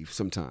leave.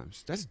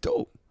 Sometimes that's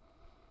dope.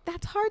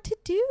 That's hard to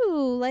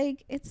do.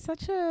 Like, it's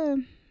such a.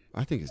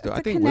 I think it's dope.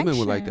 I think women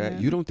would like that.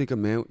 You don't think a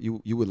man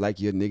you would like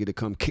your nigga to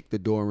come kick the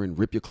door in,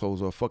 rip your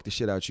clothes off, fuck the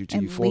shit out you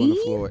till you fall on the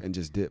floor and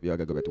just dip? Y'all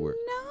gotta go back to work.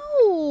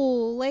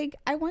 No, like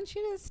I want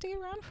you to stay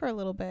around for a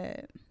little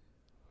bit.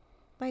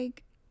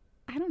 Like,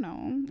 I don't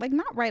know. Like,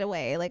 not right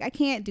away. Like, I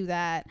can't do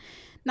that.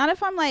 Not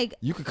if I'm like,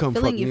 you could come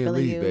fuck me and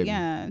leave, baby.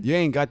 Yeah. You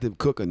ain't got to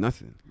cook or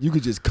nothing. You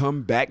could just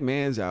come back,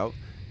 man's out,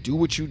 do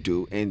what you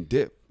do, and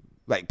dip.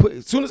 Like,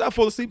 as soon as I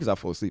fall asleep, I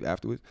fall asleep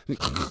afterwards.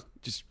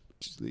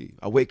 just leave.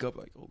 I wake up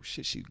like, oh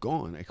shit, she's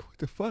gone. Like, what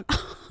the fuck?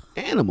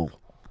 Animal.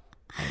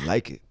 I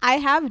like it. I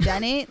have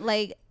done it.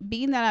 Like,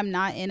 being that I'm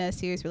not in a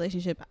serious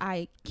relationship,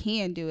 I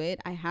can do it.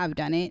 I have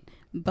done it.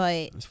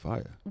 But that's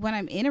fire. When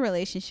I'm in a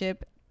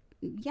relationship,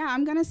 yeah,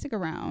 I'm gonna stick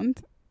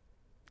around,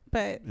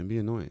 but and be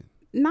annoying.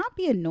 Not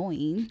be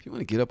annoying. You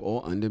want to get up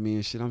all under me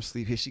and shit? I'm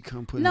asleep. Here she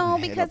come. Put no,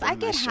 her because head up I on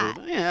get my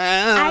hot.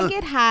 Yeah. I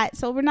get hot,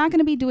 so we're not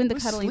gonna be doing the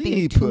cuddling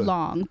thing too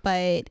long.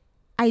 But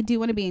I do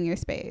want to be in your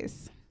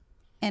space,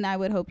 and I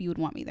would hope you would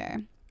want me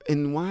there.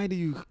 And why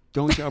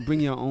don't y'all bring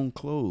your own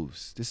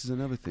clothes? This is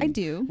another thing. I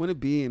do want to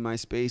be in my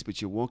space,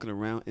 but you're walking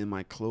around in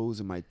my clothes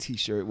and my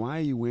t-shirt. Why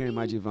are you wearing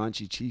my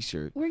Givenchy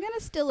t-shirt? We're gonna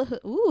steal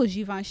ooh,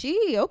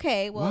 Givenchy.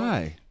 Okay, well.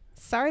 Why?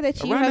 Sorry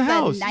that you around have the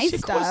house. that nice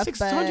shit stuff, costs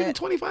but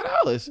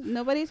 $625.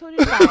 Nobody told you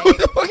to buy it. What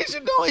the fuck is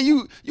you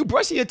doing? You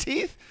brushing your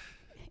teeth?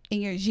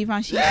 In your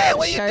Givenchy yeah,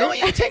 what shirt? you doing?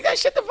 You take that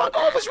shit the fuck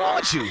off. What's wrong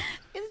with you?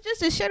 It's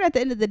just a shirt at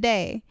the end of the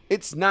day.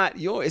 It's not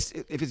yours.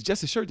 If it's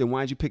just a shirt, then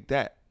why'd you pick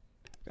that?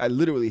 I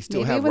literally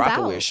still Maybe have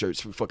Rockaware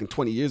shirts from fucking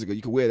 20 years ago.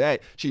 You can wear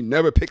that. She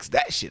never picks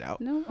that shit out.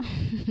 No.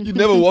 You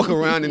never walk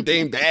around in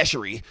Dame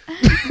Dashery.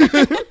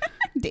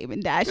 Damon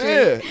Dasher.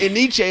 Yeah, in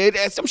Nietzsche.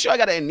 I'm sure I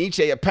got a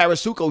Nietzsche, a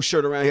Parasuco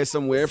shirt around here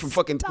somewhere from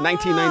fucking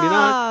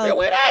 1999. Yeah,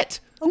 wear that.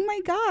 Oh my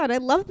God. I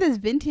love this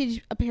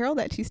vintage apparel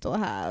that you still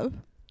have.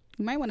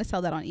 You might want to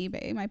sell that on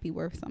eBay. It might be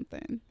worth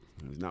something.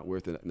 It's not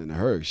worth it than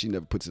her. She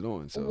never puts it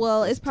on. So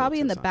well, it's probably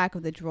in the back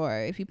of the drawer.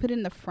 If you put it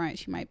in the front,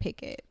 she might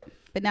pick it.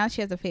 But now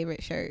she has a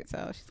favorite shirt,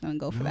 so she's going to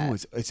go for that. No,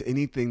 it's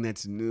anything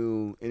that's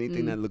new,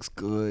 anything that looks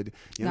good.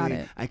 You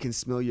know, I can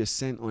smell your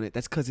scent on it.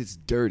 That's because it's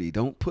dirty.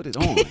 Don't put it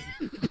on. What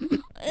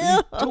are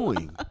you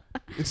doing?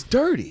 It's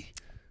dirty.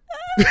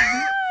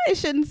 It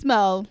shouldn't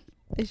smell.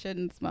 It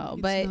shouldn't smell.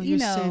 But,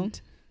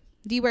 scent.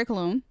 Do you wear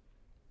cologne?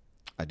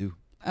 I do.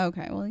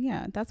 Okay, well,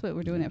 yeah, that's what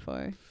we're doing it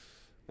for.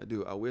 I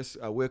do.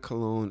 I wear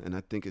cologne, and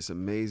I think it's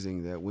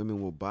amazing that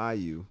women will buy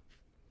you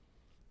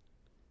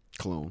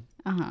cologne.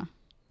 Uh-huh.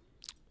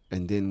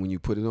 And then when you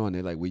put it on,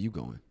 they're like, where you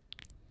going?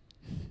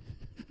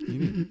 What do you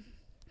mean?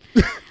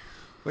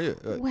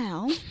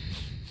 Well, you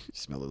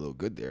smell a little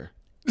good there.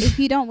 If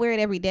you don't wear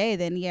it every day,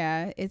 then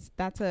yeah,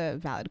 that's a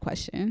valid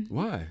question.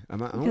 Why? I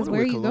don't want to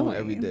wear cologne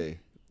every day.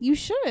 You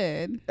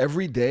should.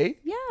 Every day?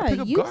 Yeah, I pick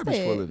up garbage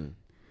for a living.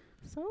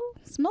 So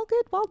so smell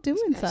good while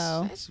doing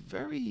so. That's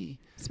very...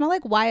 Smell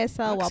like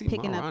YSL while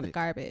picking up the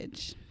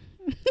garbage.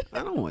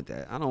 I don't want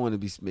that. I don't want to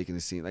be making a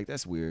scene. Like,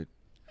 that's weird.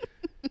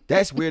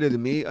 That's weirder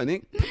than me. I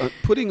think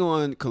putting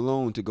on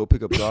cologne to go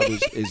pick up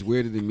garbage is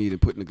weirder than me than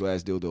putting a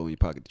glass dildo in your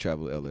pocket to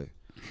travel to LA.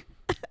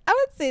 I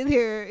would say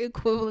they're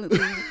equivalently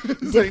Like,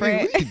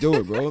 different. what are you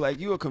doing, bro? Like,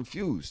 you are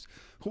confused.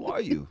 Who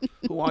are you?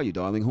 Who are you,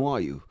 darling? Who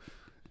are you?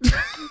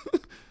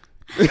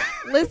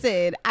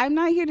 Listen, I'm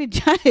not here to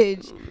judge. I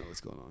don't know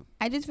what's going on.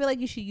 I just feel like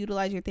you should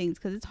utilize your things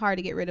because it's hard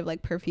to get rid of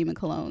like perfume and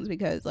colognes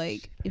because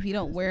like if you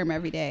don't wear them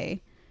every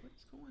day,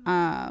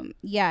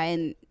 yeah.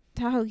 And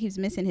Tahoe keeps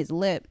missing his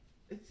lip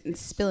and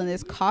spilling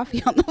this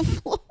coffee on the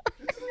floor.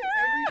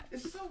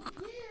 It's so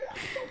weird. I'm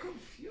so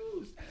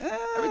confused.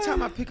 Every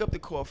time I pick up the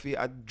coffee,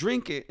 I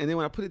drink it, and then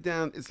when I put it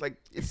down, it's like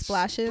it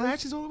splashes.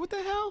 Splashes all. What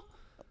the hell?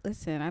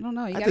 Listen, I don't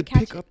know. You I gotta have to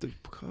pick up the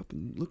cup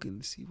and look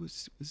and see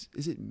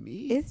is it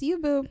me? It's you,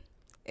 boo.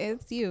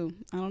 It's you.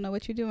 I don't know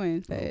what you're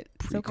doing, but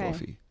it's okay.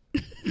 Pre-coffee.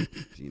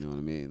 You know what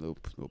I mean? A little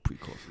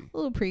pre-coffee. A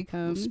little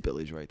pre-cum. Little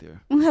spillage right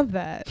there. Love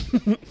that.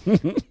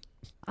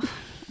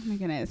 Oh my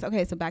goodness.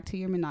 Okay, so back to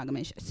your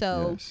monogamous.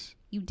 So Yes.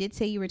 you did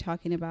say you were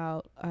talking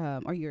about,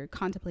 or you're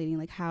contemplating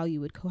like how you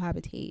would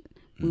cohabitate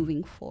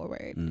moving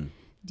forward.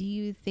 Do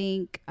you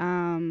think,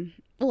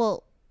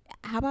 well,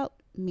 how about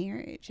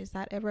marriage? Is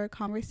that ever a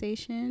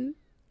conversation?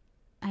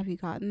 Have you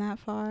gotten that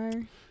far?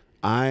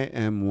 I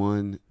am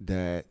one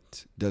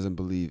that doesn't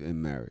believe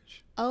in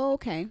marriage. Oh,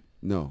 okay.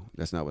 No,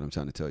 that's not what I'm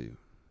trying to tell you.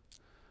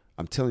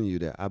 I'm telling you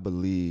that I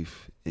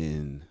believe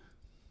in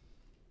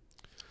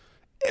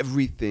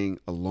everything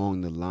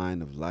along the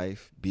line of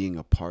life being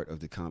a part of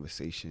the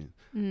conversation.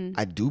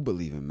 I do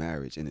believe in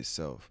marriage in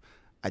itself.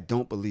 I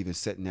don't believe in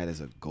setting that as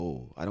a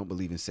goal. I don't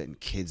believe in setting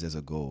kids as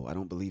a goal. I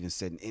don't believe in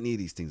setting any of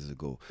these things as a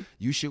goal.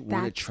 You should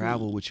want to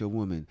travel with your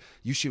woman.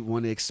 You should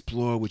want to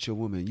explore with your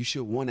woman. You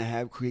should want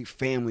to create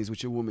families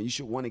with your woman. You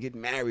should want to get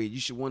married. You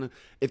should want to,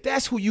 if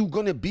that's who you're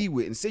going to be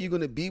with and say you're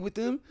going to be with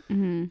them,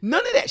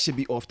 none of that should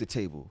be off the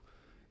table.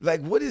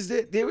 Like, what is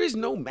it? There is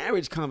no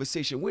marriage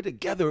conversation. We're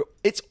together.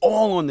 It's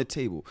all on the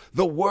table.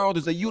 The world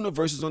is, the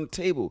universe is on the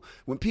table.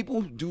 When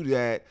people do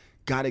that,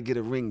 gotta get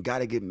a ring,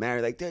 gotta get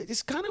married, like that,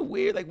 it's kind of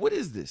weird. Like, what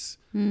is this?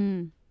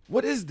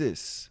 What is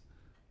this?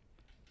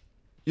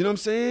 You know what I'm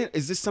saying?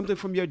 Is this something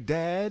from your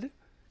dad,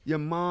 your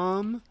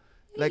mom?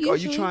 Like, are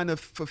you trying to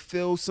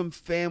fulfill some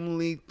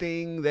family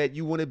thing that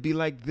you want to be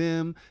like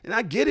them? And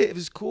I get it if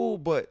it's cool,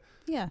 but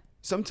Yeah.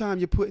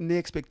 sometimes you're putting the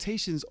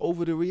expectations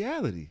over the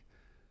reality.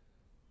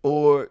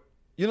 Or,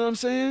 you know what I'm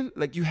saying?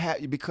 Like, you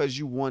have, because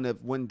you want to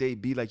one day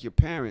be like your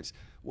parents.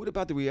 What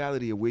about the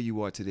reality of where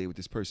you are today with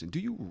this person? Do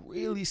you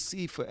really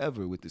see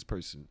forever with this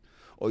person?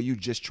 Or are you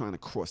just trying to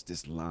cross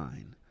this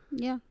line?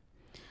 Yeah.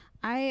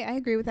 I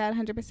agree with that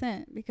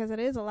 100% because it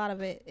is, a lot of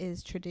it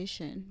is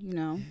tradition, you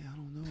know, Yeah, I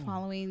don't know.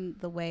 following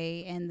the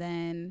way. And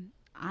then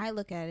I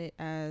look at it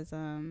as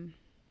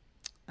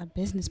a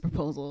business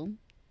proposal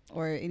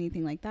or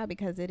anything like that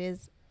because it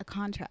is a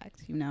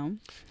contract, you know.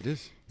 It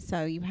is.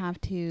 So you have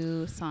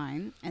to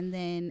sign, and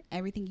then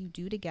everything you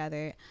do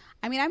together.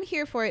 I mean, I'm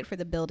here for it for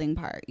the building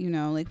part, you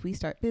know, like we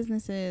start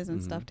businesses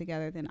and stuff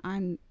together, then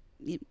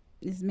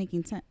it's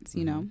making sense,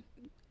 you know.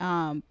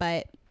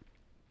 But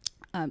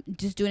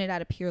just doing it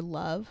out of pure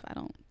love, I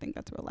don't think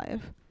that's real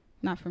life.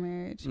 Not for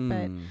marriage,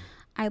 but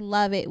I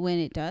love it when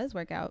it does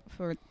work out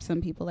for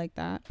some people like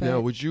that. But now,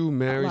 would you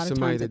marry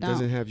somebody that don't.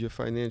 doesn't have your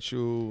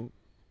financial?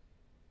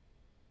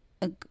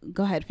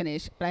 Go ahead,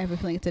 finish. But I have a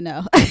feeling it's a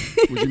no.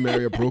 Would you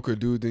marry a broker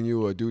dude than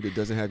you, or a dude that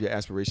doesn't have your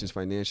aspirations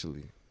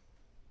financially?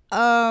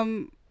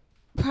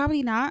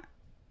 Probably not.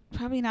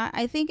 Probably not.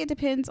 I think it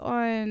depends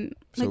on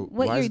like So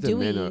what why you're is the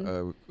doing.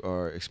 men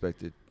are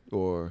expected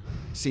or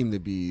seem to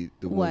be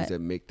the ones that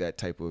make that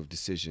type of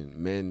decision?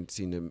 Men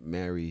seem to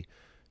marry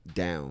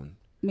down,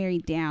 Marry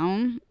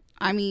down.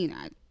 I mean,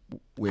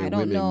 where I don't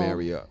women know.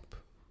 marry up.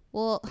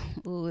 well,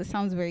 ooh, it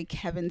sounds very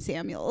Kevin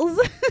Samuels.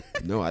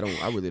 No, I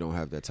don't. I really don't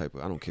have that type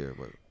of. I don't care,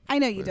 but I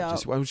know you but don't. I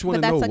just want to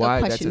but know that's like why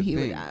a that's question a he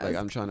would thing. ask. Like,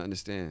 I'm trying to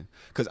understand,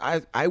 because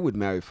I would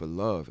marry for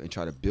love and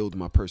try to build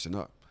my person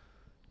up.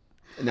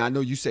 Now I know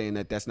you saying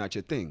that that's not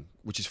your thing,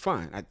 which is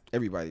fine.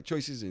 Everybody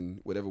choices and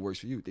whatever works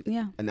for you.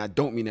 Yeah. And I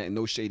don't mean that in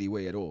no shady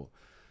way at all.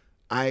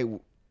 I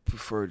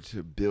prefer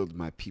to build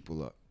my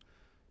people up,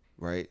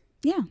 right?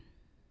 Yeah.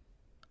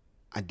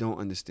 I don't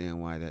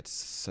understand why that's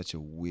such a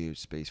weird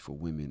space for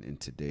women in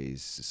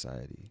today's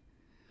society.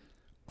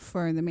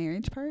 For the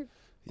marriage part?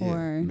 Yeah,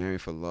 Or marrying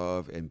for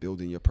love and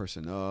building your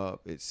person up.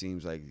 It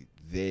seems like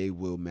they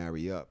will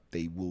marry up.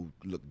 They will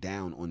look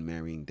down on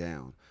marrying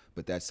down.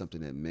 But that's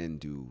something that men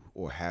do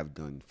or have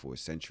done for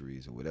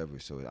centuries or whatever.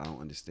 So I don't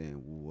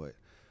understand what.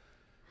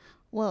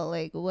 well,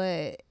 like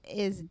what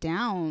is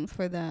down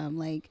for them?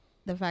 Like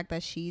the fact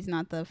that she's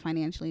not the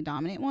financially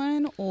dominant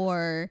one,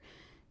 or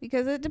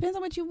because it depends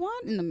on what you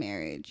want in the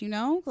marriage, you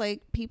know?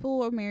 Like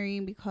people are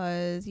marrying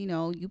because, you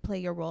know, you play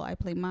your role, I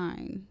play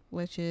mine,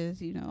 which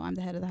is, you know, I'm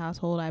the head of the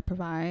household, I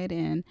provide,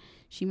 and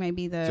she might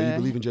be the So you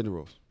believe in gender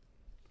roles?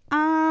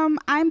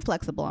 I'm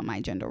flexible on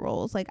my gender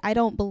roles. Like I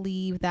don't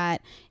believe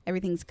that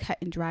everything's cut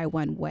and dry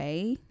one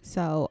way.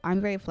 So I'm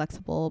very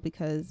flexible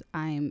because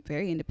I'm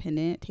very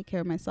independent, take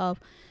care of myself.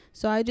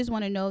 So I just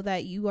want to know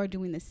that you are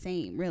doing the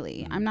same,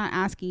 really. I'm not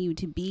asking you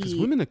to Because be.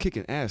 women are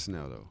kicking ass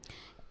now, though.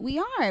 We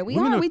are. We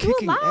Women are. are We do a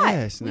kicking lot.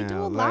 ass now. We do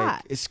a Like,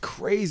 lot. it's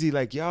crazy.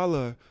 Like, y'all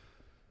are,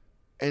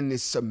 and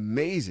it's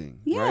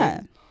amazing. Yeah.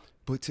 Right?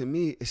 But to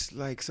me, it's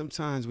like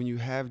sometimes when you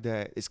have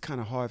that, it's kind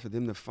of hard for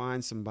them to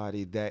find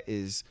somebody that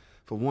is,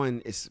 for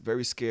one, it's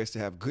very scarce to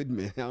have good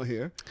men out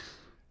here.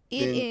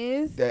 It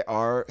is. That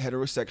are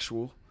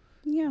heterosexual.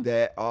 Yeah.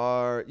 That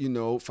are, you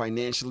know,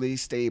 financially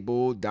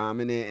stable,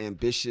 dominant,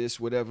 ambitious,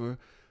 whatever.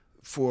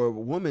 For a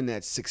woman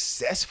that's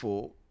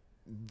successful,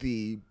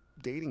 the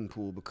dating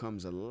pool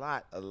becomes a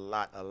lot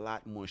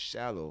more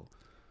shallow.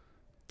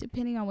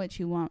 Depending on what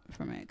you want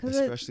from it.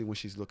 Especially when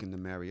she's looking to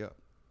marry up.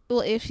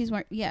 Well, if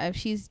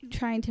she's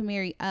trying to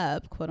marry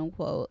up, quote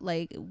unquote,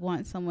 like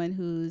want someone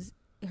who's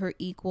her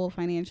equal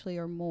financially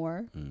or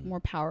more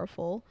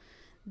powerful,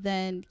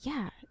 then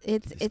yeah,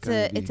 it's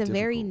a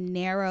very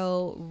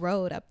narrow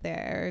road up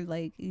there.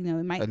 Like, you know,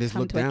 it might And just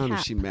come look to a down cap.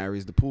 if she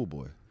marries the pool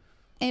boy.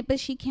 but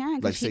she can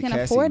Like because she say can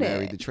Cassie afford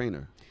married it. the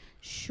trainer,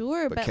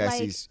 Sure, but but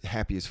Cassie's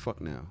happy as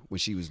fuck now. When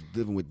she was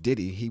living with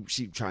Diddy,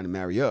 she trying to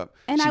marry up.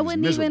 and she I was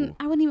miserable.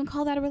 I wouldn't even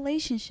call that a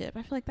relationship.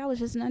 I feel like that was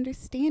just an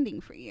understanding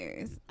for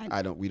years.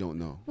 We don't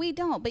know. We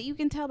don't, but you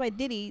can tell by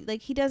Diddy,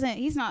 like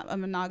he's not a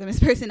monogamous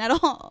person at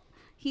all.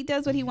 He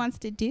does what he wants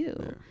to do.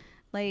 Yeah.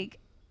 Like,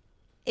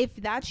 if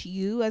that's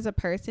you as a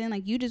person,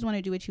 like you just want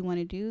to do what you want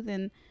to do,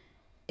 then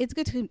it's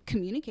good to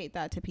communicate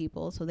that to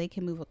people so they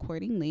can move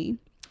accordingly.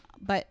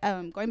 But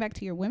going back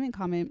to your women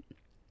comment,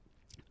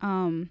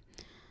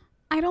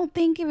 I don't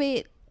think of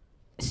it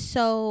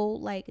so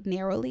like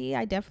narrowly.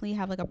 I definitely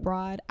have like a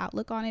broad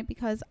outlook on it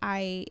because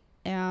I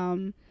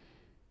am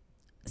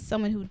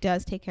someone who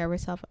does take care of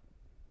herself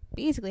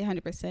basically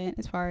 100%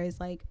 as far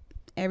as like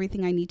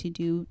everything I need to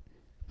do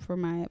for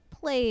my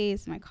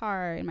place, my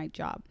car, and my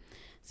job.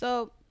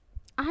 So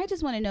I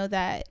just want to know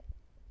that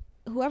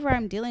whoever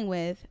I'm dealing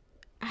with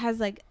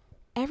has like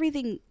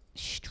everything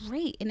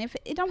straight. And if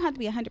it don't have to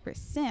be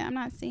 100%, I'm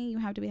not saying you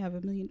have to have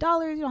 $1 million. You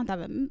don't have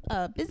to have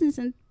a business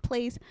in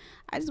place.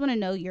 I just want to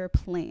know your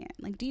plan.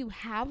 Like, do you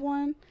have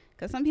one?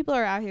 Because some people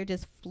are out here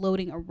just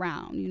floating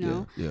around, you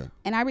know? Yeah.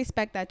 And I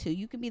respect that too.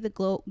 You can be the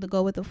go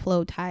with the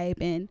flow type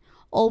and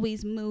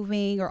always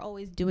moving or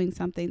always doing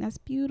something. That's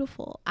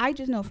beautiful. I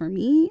just know for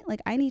me,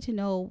 like, I need to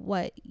know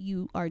what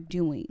you are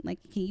doing. Like,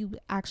 can you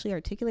actually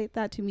articulate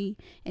that to me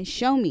and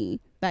show me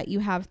that you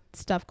have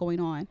stuff going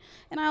on?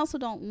 And I also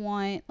don't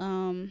want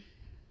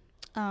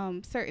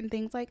certain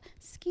things like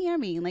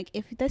scamming. Like,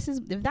 if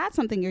that's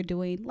something you're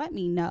doing, let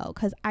me know,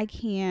 because I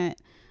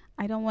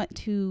don't want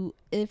to,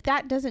 if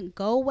that doesn't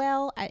go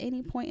well at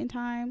any point in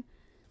time,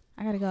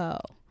 I gotta go.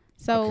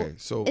 So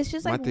it's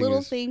just like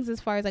little things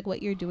as far as like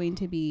what you're doing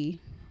to be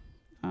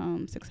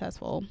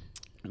successful.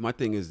 My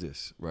thing is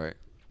this, right?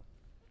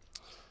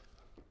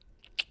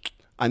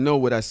 I know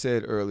what I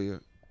said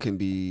earlier can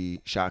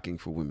be shocking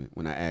for women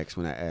when I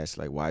ask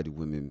like, why do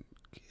women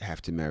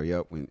have to marry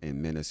up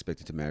and men are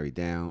expected to marry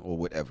down or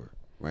whatever,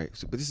 right?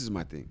 So, but this is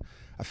my thing.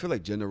 I feel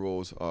like gender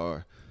roles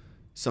are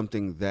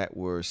something that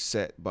were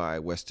set by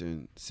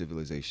Western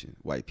civilization,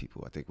 white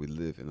people. I think we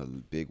live in a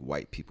big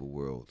white people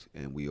world,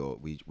 and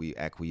we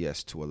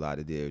acquiesce to a lot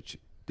of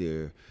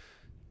their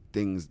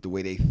things, the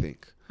way they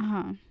think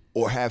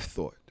or have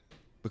thought,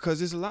 because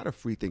there's a lot of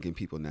free thinking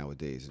people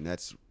nowadays, and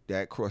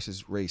that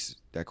crosses race,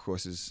 that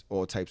crosses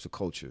all types of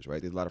cultures, right?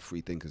 There's a lot of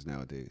free thinkers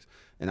nowadays,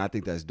 and I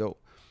think that's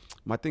dope.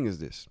 My thing is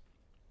this: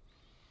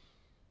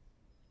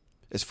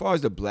 as far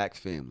as the black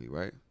family,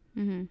 right?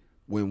 Mm-hmm.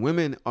 When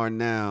women are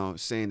now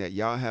saying that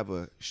y'all have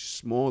a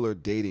smaller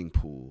dating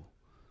pool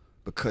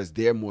because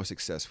they're more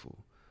successful,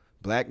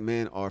 black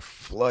men are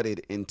flooded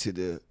into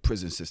the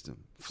prison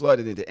system,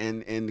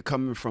 and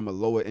coming from a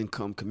lower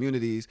income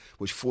communities,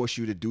 which force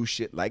you to do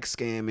shit like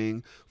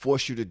scamming,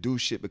 force you to do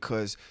shit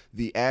because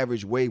the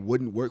average way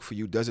wouldn't work for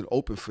you, doesn't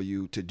open for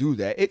you to do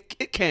that.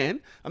 It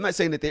can. I'm not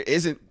saying that there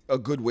isn't a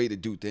good way to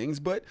do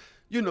things, but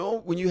you know,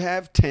 when you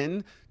have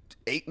 10,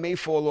 8 may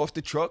fall off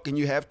the truck, and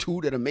you have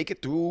 2 that'll make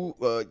it through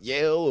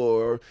Yale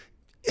or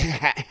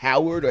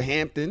Howard or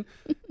Hampton.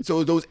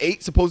 So those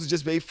 8 supposed to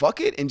just be fuck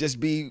it and just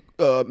be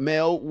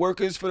male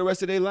workers for the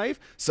rest of their life.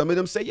 Some of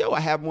them say, yo, I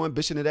have more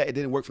ambition than that. It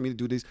didn't work for me to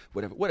do this,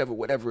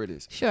 whatever it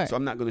is. Sure. So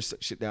I'm not going to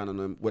shit down on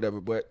them,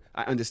 whatever. But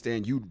I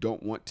understand you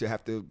don't want to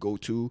have to go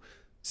to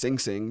Sing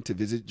Sing to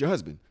visit your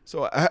husband.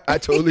 So I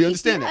totally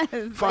understand yes,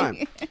 that.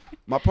 Fine.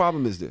 My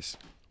problem is this.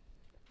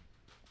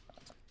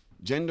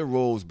 Gender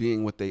roles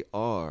being what they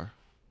are,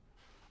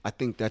 I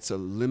think that's a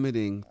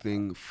limiting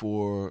thing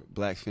for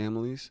black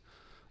families.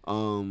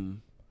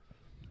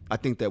 I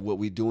think that what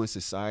we do in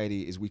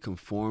society is we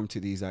conform to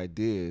these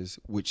ideas,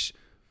 which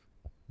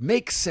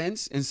make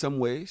sense in some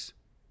ways.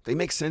 They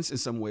make sense in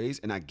some ways,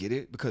 and I get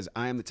it, because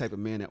I am the type of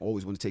man that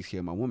always wants to take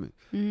care of my woman.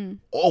 Mm-hmm.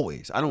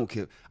 Always. I don't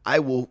care. I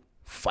will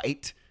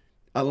fight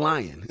a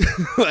lion.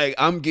 Like,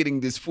 I'm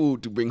getting this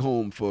food to bring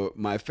home for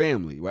my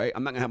family, right?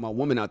 I'm not going to have my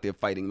woman out there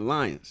fighting the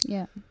lions.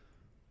 Yeah.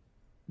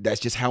 That's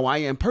just how I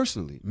am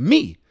personally,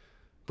 me.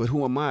 But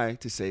who am I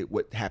to say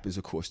what happens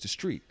across the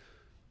street?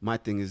 My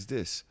thing is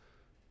this.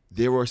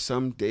 There are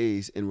some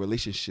days in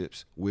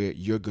relationships where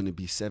you're going to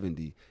be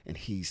 70 and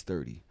he's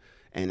 30.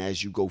 And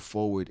as you go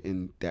forward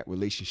in that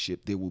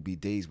relationship, there will be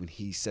days when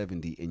he's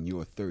 70 and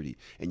you're 30.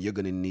 And you're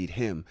going to need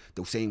him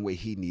the same way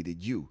he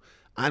needed you.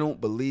 I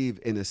don't believe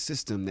in a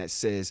system that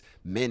says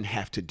men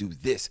have to do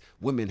this,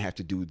 women have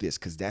to do this,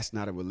 because that's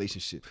not a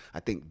relationship.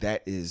 I think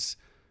that is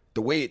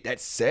the way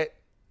that's set.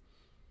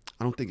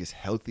 I don't think it's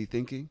healthy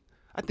thinking.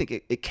 I think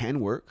it can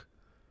work.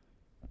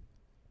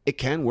 It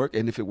can work,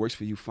 and if it works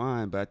for you,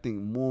 fine. But I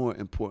think more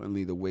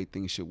importantly, the way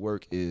things should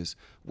work is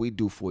we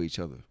do for each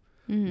other.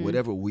 Mm-hmm.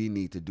 Whatever we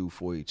need to do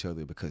for each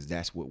other, because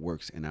that's what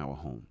works in our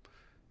home.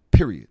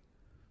 Period.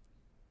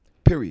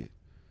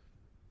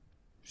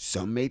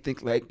 Some may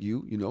think like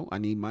you know, I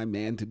need my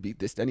man to be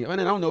this, that,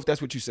 and I don't know if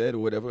that's what you said or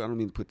whatever. I don't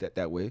mean to put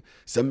that way.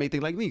 Some may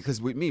think like me,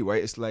 because with me,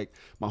 right, it's like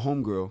my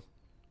homegirl,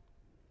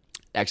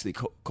 actually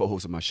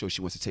co-host of my show,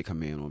 she wants to take her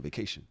man on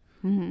vacation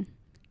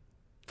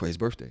for his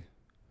birthday.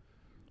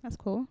 That's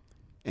cool.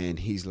 And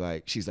she's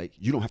like,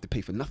 you don't have to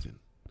pay for nothing,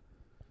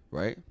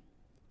 right?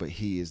 But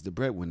he is the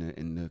breadwinner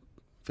in the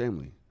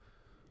family.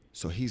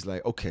 So he's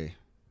like, okay,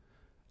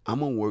 I'm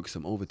going to work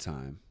some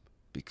overtime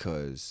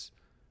because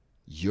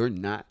you're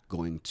not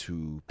going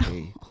to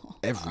pay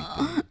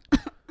everything.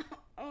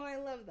 Oh, I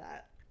love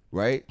that.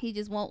 Right? He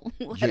just won't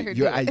let her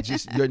do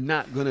it. You're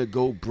not going to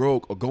go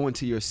broke or go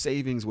into your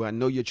savings where I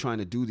know you're trying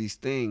to do these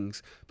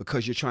things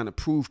because you're trying to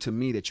prove to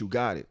me that you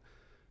got it.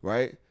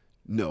 Right?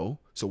 No.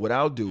 So what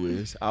I'll do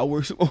is I'll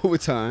work some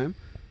overtime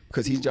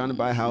because he's trying to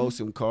buy a house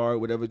and car,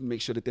 whatever, to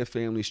make sure that their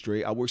family's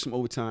straight. I'll work some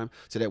overtime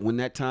so that when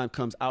that time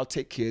comes, I'll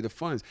take care of the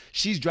funds.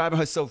 She's driving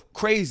herself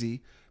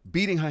crazy,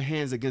 beating her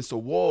hands against a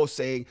wall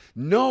saying,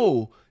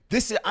 no,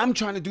 I'm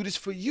trying to do this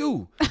for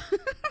you.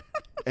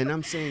 And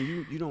I'm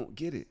saying, you don't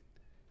get it.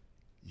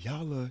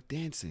 Y'all are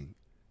dancing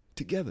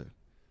together.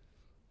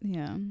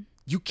 Yeah.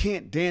 You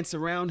can't dance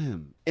around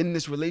him in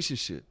this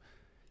relationship.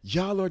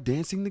 Y'all are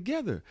dancing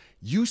together.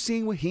 You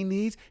seeing what he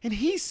needs and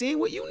he's seeing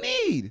what you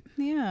need.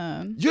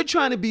 Yeah. You're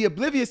trying to be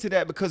oblivious to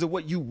that because of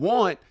what you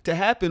want to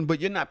happen,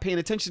 but you're not paying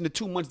attention to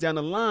 2 months down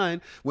the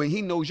line when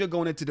he knows you're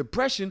going into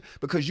depression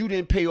because you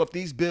didn't pay off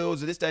these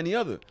bills or this, that, and the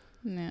other.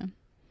 Yeah.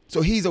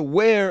 So he's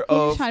aware He's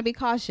of trying to be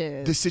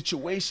cautious. the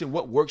situation.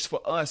 What works for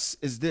us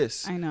is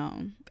this. I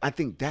know. I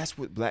think that's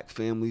what black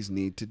families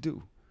need to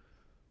do.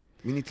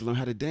 We need to learn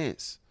how to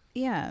dance.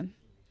 Yeah.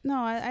 No,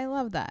 I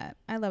love that.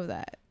 I love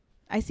that.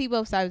 I see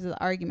both sides of the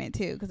argument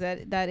too, because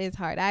that is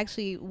hard. I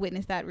actually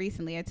witnessed that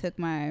recently. I took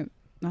my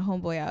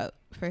homeboy out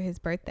for his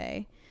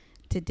birthday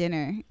to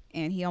dinner,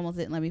 and he almost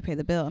didn't let me pay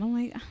the bill. And I'm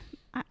like,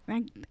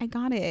 I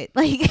got it.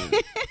 Like,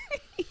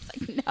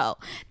 he's like, no.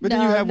 But no,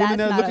 then you have women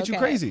that's that look not at you okay.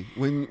 crazy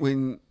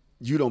when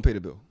you don't pay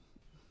the bill.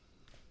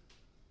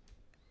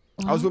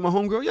 I was with my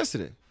homegirl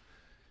yesterday.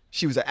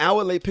 She was an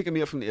hour late picking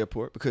me up from the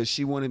airport because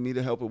she wanted me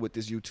to help her with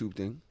this YouTube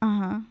thing.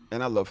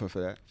 And I love her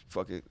for that.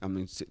 Fuck it. I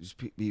mean, just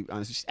be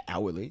honest, she's an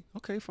hour late.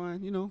 Okay,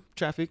 fine. You know,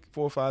 traffic,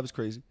 4 or 5 is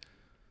crazy.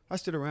 I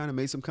stood around and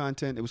made some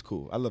content. It was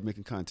cool. I love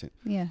making content.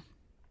 Yeah.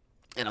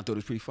 And I thought it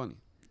was pretty funny.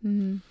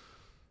 Mm-hmm.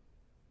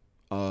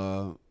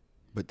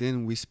 But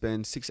then we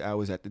spend 6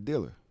 hours at the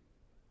dealer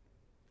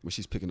when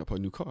she's picking up her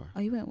new car. Oh,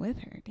 you went with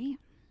her. Damn.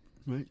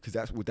 Right? Because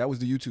that was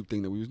the YouTube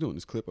thing that we was doing,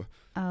 this clip of,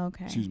 Oh,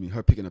 okay. excuse me,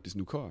 her picking up this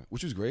new car,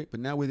 which was great. But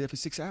now we're there for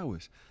 6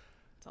 hours.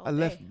 I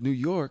left New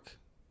York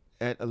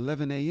at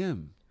 11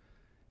 a.m.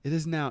 It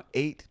is now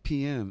 8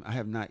 p.m. I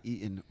have not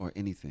eaten or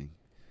anything.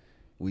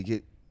 We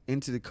get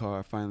into the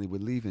car. Finally, we're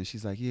leaving.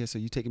 She's like, yeah, so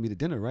you taking me to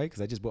dinner, right?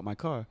 Because I just bought my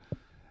car.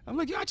 I'm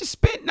like, yo, I just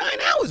spent 9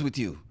 hours with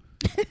you.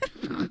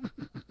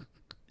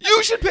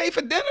 You should pay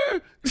for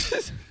dinner.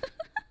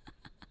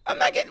 I'm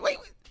not getting, wait.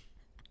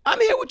 I'm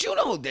here with you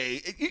the whole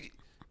day.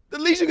 The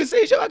least you can say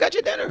is, yo, I got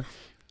your dinner.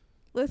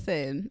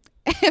 Listen,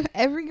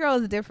 every girl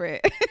is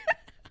different.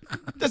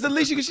 That's the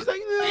least you can. She's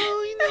like,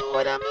 no, you know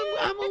what? I'm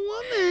a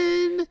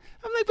woman.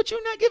 I'm like, but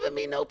you're not giving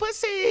me no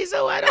pussy,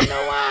 so I don't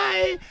know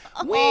why.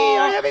 We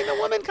are having the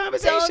woman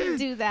conversation. Don't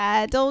do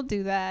that. Don't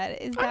do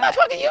that. I'm not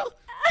fucking you.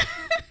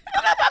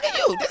 I'm not fucking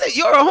you.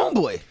 You're a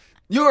homeboy.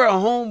 You're a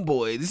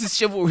homeboy. This is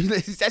chivalry.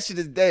 That shit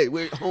is dead.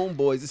 We're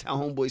homeboys. This is how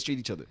homeboys treat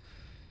each other.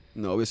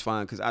 No, it's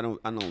fine because I don't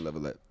ever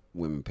let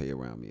women pay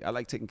around me. I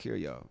like taking care of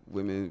y'all.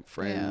 Women,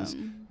 friends,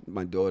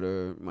 my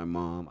daughter, my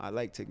mom. I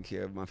like taking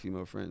care of my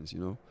female friends, you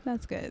know?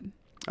 That's good.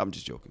 I'm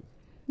just joking.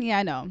 Yeah,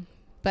 I know.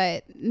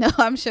 But no,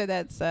 I'm sure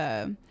that's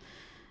the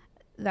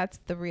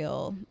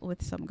real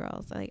with some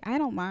girls. Like, I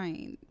don't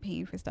mind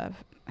paying for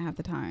stuff half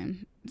the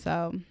time.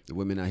 So the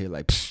women out here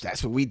like,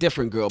 that's what we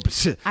different, girl.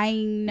 I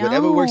know.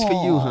 Whatever works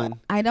for you, hun.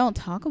 I don't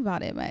talk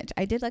about it much.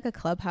 I did like a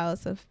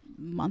Clubhouse a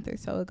month or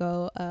so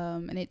ago,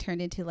 and it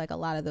turned into like a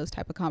lot of those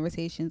type of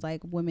conversations.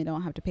 Like, women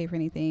don't have to pay for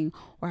anything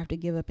or have to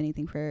give up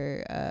anything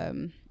for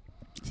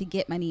to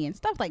get money and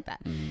stuff like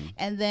that. Mm-hmm.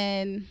 And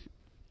then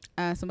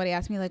somebody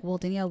asked me like, well,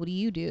 Danielle, what do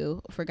you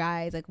do for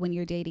guys like when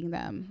you're dating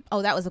them?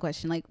 Oh, that was the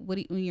question. Like,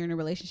 when you're in a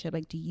relationship,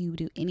 like, do you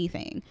do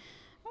anything?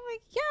 I'm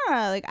like,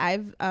 yeah, like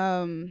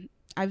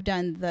I've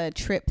done the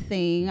trip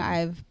thing.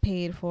 I've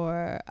paid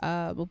for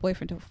a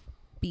boyfriend to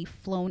be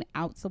flown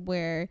out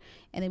somewhere,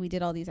 and then we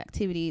did all these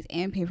activities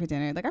and paid for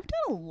dinner. Like, I've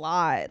done a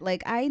lot.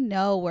 Like, I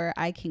know where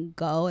I can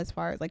go as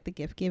far as like the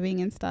gift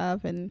giving and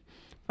stuff and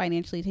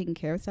financially taking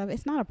care of stuff.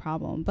 It's not a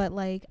problem, but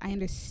like, I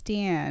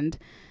understand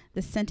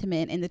the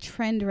sentiment, and the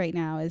trend right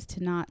now is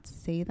to not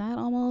say that,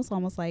 almost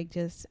like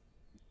just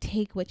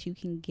take what you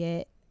can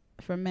get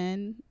from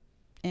men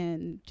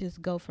and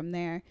just go from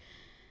there.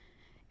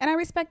 And I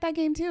respect that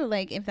game too,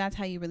 like if that's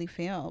how you really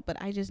feel.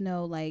 But I just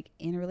know, like,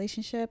 in a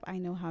relationship, I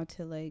know how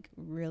to like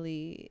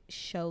really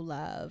show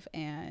love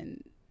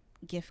and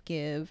give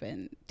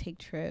and take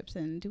trips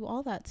and do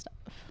all that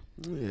stuff.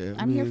 Yeah,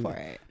 I'm here for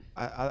it.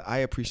 I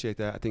appreciate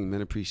that. I think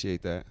men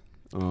appreciate that.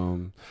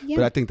 But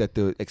I think that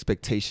the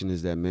expectation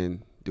is that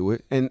men do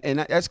it, and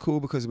that's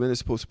cool because men are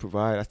supposed to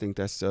provide. I think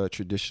that's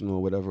traditional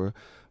or whatever.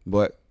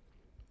 But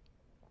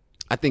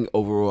I think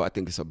overall, I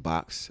think it's a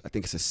box. I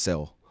think it's a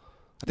cell.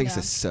 I think it's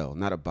a cell,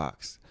 not a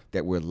box,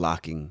 that we're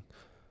locking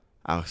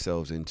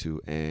ourselves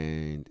into,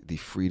 and the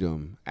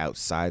freedom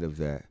outside of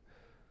that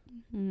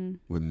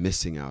we're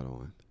missing out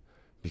on,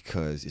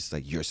 because it's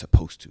like you're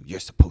supposed to.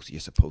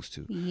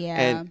 Yeah.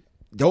 And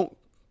don't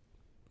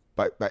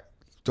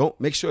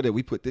make sure that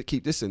we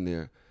keep this in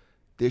there.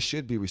 There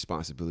should be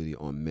responsibility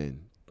on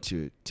men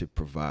to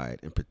provide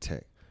and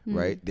protect,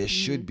 right? There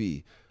should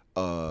be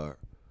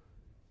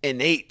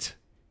innate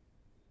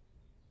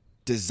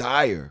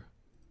desire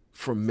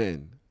from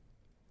men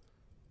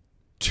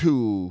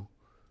to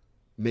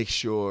make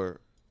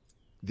sure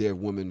their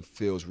woman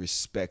feels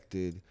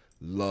respected,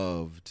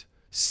 loved,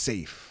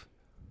 safe.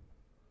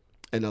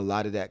 And a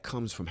lot of that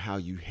comes from how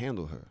you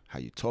handle her, how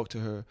you talk to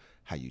her,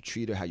 how you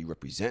treat her, how you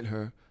represent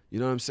her. You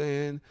know what I'm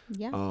saying?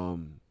 Yeah.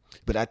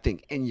 But I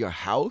think in your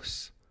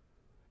house,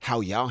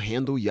 how y'all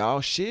handle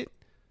y'all shit,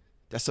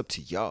 that's up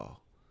to y'all.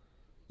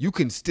 You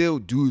can still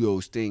do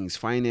those things,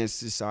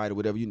 finances side or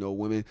whatever,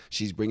 women,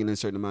 she's bringing in a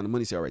certain amount of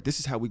money. Say, all right, this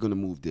is how we're going to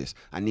move this.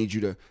 I need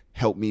you to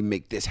help me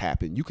make this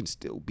happen. You can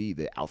still be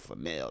the alpha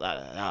male,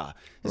 as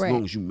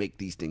long as you make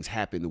these things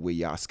happen the way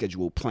y'all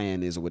schedule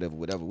plan is or whatever.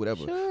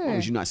 Sure. As long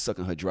as you're not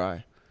sucking her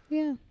dry.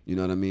 Yeah. You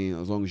know what I mean?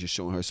 As long as you're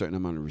showing her a certain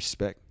amount of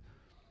respect.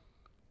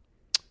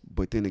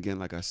 But then again,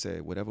 like I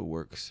said, whatever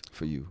works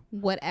for you.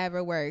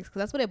 Whatever works.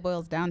 Because that's what it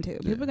boils down to.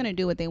 People are going to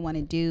do what they want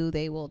to do.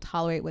 They will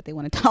tolerate what they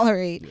want to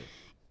tolerate. Yeah.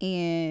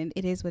 And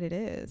it is what it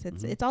is.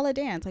 It's all a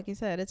dance, like you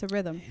said. It's a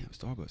rhythm. Damn,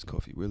 Starbucks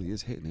coffee really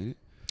is hitting, ain't it?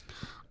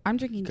 I'm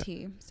drinking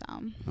tea,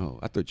 so. Oh,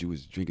 I thought you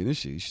was drinking this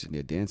shit. You sitting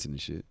there dancing and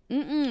shit.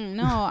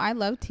 No, I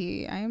love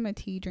tea. I am a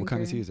tea drinker. What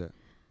kind of tea is that?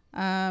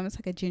 It's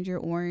like a ginger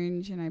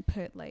orange, and I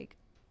put like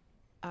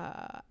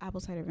apple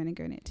cider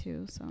vinegar in it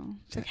too, so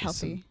it's like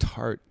healthy. Some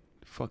tart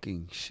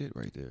fucking shit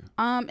right there.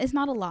 It's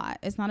not a lot.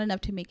 It's not enough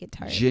to make it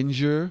tart.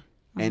 Ginger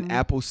and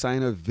apple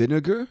cider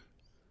vinegar.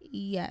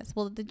 Yes.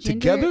 Well, the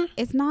ginger, together?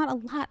 It's not a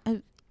lot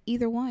of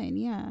either one.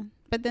 Yeah.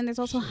 But then there's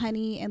also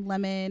honey and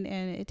lemon,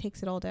 and it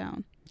takes it all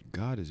down.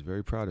 God is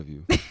very proud of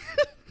you.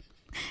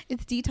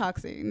 It's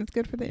detoxing. It's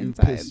good for the you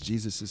inside. Piss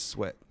Jesus'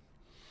 sweat.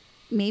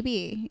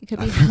 Maybe. It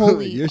could be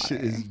holy Your water.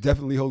 shit is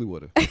definitely holy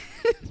water.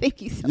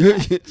 Thank you so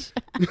much.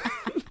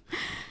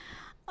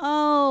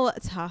 Oh,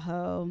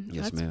 Tahoe.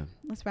 Yes, ma'am.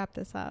 Let's wrap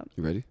this up.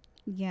 You ready?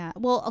 Yeah.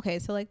 Well, okay.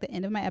 So like the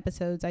end of my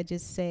episodes, I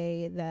just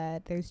say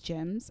that there's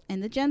gems,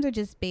 and the gems are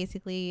just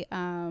basically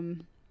the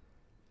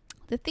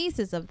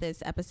thesis of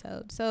this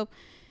episode. So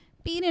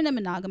being in a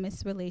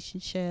monogamous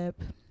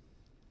relationship,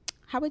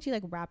 how would you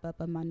like wrap up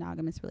a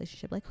monogamous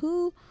relationship? Like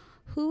who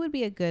would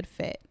be a good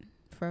fit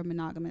for a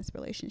monogamous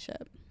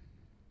relationship?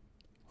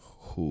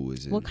 Who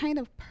is it? What kind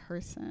of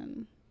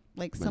person?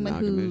 Like someone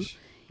who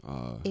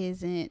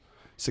isn't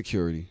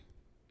security.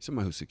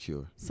 Somebody who's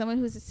secure. Someone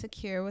who's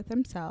secure with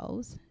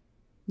themselves.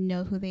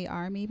 Know who they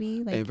are, maybe,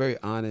 like, and very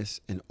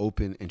honest and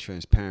open and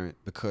transparent,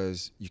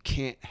 because you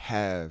can't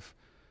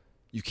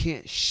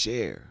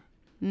share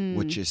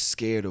what you're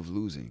scared of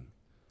losing.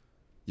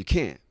 You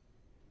can't.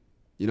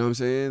 You know what I'm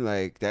saying?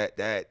 Like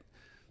that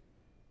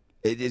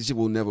it just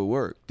will never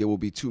work. There will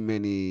be too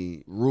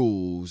many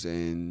rules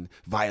and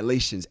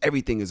violations.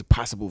 Everything is a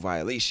possible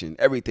violation.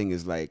 Everything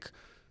is like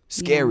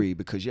scary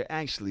because you're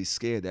actually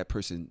scared that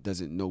person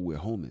doesn't know where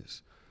home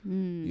is.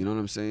 You know what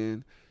I'm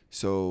saying?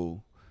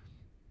 So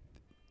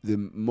the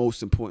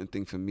most important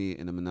thing for me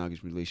in a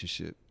monogamous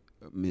relationship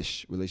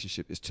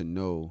is to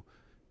know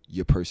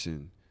your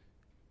person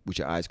with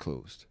your eyes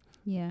closed.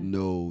 Yeah.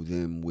 Know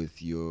them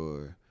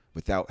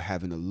without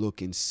having to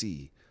look and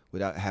see,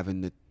 without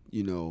having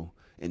to,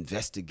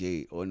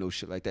 investigate or no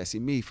shit like that.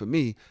 See, for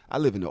me, I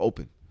live in the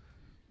open.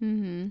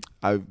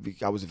 I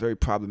was a very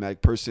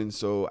problematic person,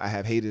 so I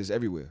have haters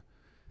everywhere.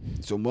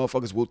 So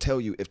motherfuckers will tell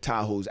you if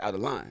Tahoe's out of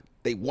line.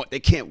 They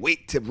can't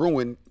wait to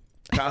ruin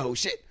Tahoe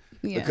shit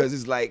because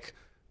it's like,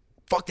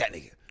 fuck that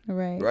nigga.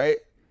 Right?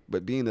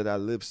 But being that I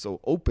live so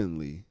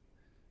openly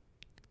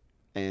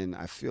and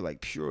I feel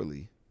like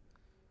purely,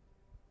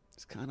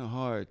 it's kind of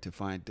hard to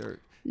find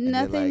dirt.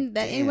 Nothing like,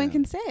 that anyone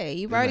can say.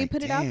 You've already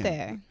put it out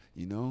there.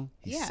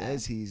 He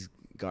says he's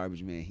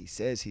garbage man. He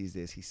says he's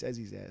this. He says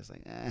he's that. It's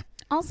like,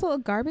 Also, a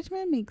garbage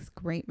man makes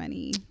great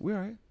money. We're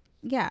all right.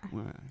 Yeah.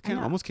 We're all right.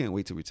 I almost can't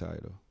wait to retire,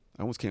 though.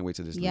 I almost can't wait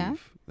to just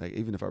leave. Like,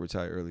 even if I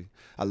retire early.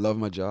 I love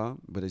my job,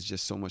 but it's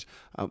just so much.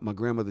 My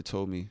grandmother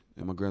told me,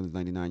 and my grandmother's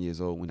 99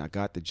 years old, when I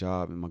got the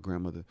job, and my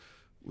grandmother,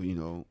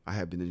 I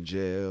had been in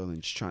jail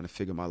and just trying to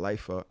figure my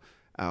life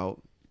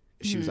out.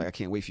 She was like, I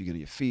can't wait for you to get on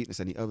your feet, this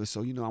and the other.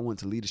 So, I wanted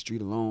to leave the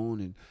street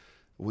alone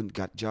and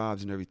got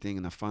jobs and everything.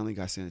 And I finally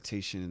got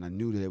sanitation, and I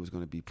knew that it was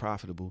going to be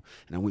profitable.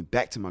 And I went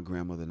back to my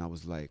grandmother, and I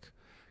was like,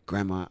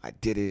 Grandma, I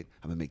did it.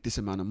 I'm going to make this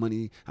amount of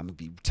money. I'm going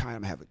to be retired.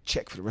 I'm going to have a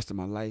check for the rest of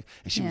my life.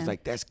 And she was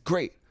like, that's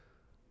great.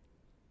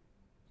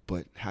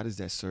 But how does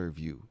that serve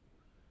you?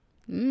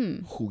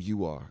 Who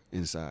you are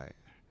inside.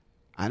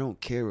 I don't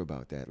care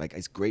about that. Like,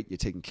 it's great you're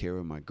taking care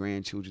of my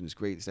grandchildren. It's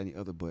great, this, that, and the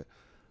other. But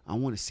I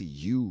want to see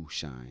you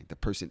shine. The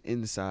person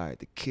inside,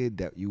 the kid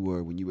that you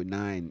were when you were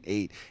 9,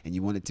 8, and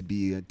you wanted to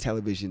be on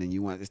television and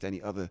you want this, that, and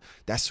the other.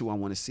 That's who I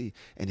want to see.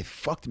 And it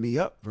fucked me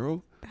up,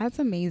 bro. That's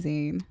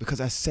amazing. Because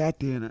I sat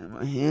there and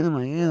my hand in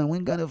my hand. I went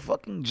and got a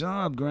fucking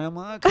job,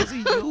 Grandma, because of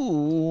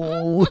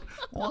you.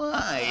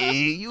 Why?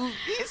 You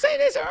didn't say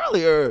this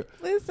earlier.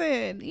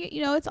 Listen,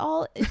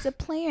 it's a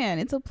plan.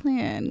 It's a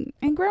plan.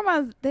 And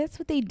grandmas, that's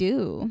what they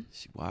do.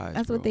 She wise.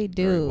 That's bro. what they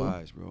do. Very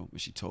wise, bro.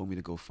 But she told me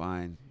to go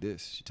find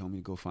this. She told me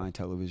to go find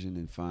television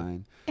and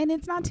find. And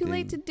it's not too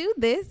late to do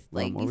this.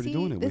 Well, like, I'm you already see,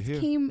 doing it. We're this here.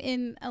 came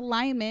in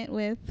alignment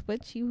with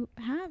what you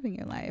have in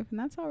your life. And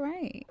that's all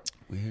right.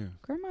 We're here.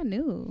 Grandma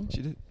knew.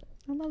 She did.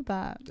 I love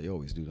that. They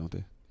always do, don't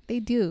they?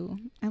 They do.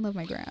 I love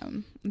my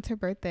gram. It's her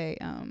birthday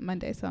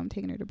Monday, so I'm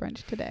taking her to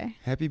brunch today.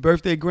 Happy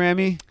birthday,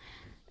 Grammy.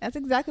 That's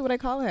exactly what I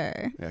call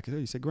her. Yeah, I can tell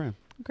you said Gram.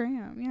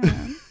 Graham,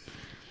 yeah.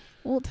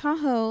 Well,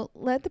 Tahoe,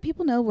 let the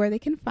people know where they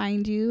can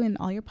find you and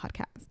all your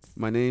podcasts.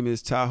 My name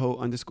is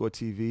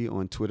Tahoe_TV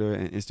on Twitter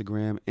and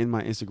Instagram. In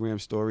my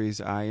Instagram stories,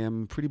 I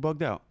am pretty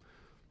bugged out.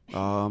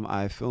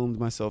 I filmed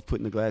myself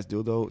putting the glass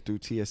dildo through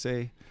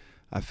TSA.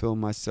 I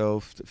filmed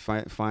myself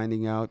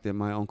finding out that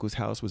my uncle's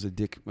house was a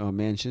dick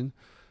mansion.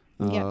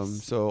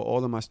 Yes. So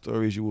all of my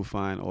stories, you will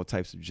find all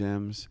types of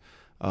gems.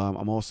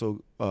 I'm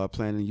also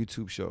planning a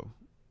YouTube show.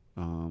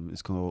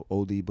 It's called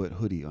Oldie But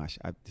Hoodie.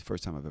 The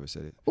first time I've ever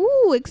said it.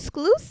 Ooh,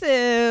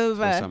 exclusive.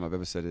 First time I've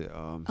ever said it.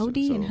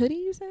 Oldie and Hoodie,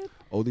 you said?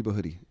 Oldie But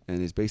Hoodie.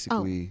 And it's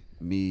basically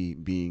me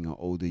being an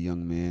older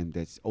man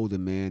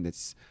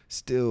that's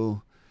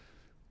still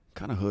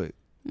kind of hood.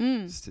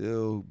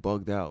 Still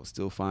bugged out,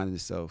 still finding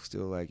itself,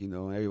 still like,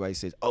 everybody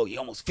says, oh,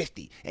 you're almost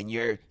 50 and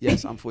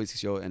yes, I'm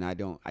 46 years old and I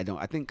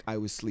think I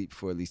would sleep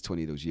for at least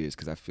 20 of those years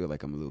because I feel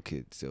like I'm a little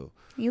kid still.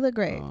 You look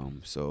great.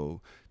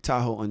 So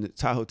Tahoe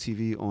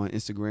TV on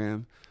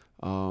Instagram.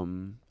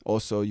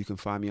 Also, you can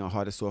find me on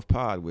Hard or Soft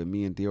Pod with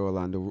me and dear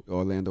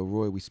Orlando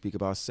Roy. We speak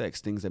about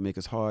sex, things that make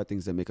us hard,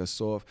 things that make us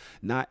soft,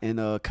 not in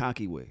a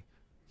cocky way.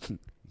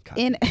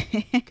 See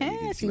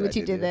what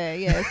you did there.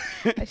 Yes,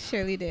 I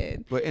surely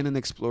did. But in an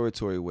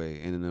exploratory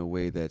way and in a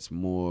way that's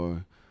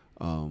more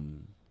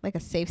like a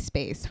safe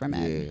space for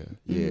men.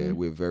 Yeah.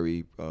 We're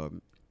very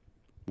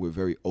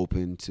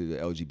open to the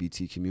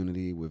LGBT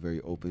community. We're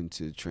very open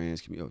to trans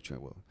community.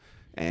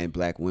 And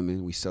black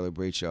women. We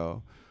celebrate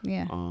y'all.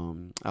 Yeah.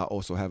 I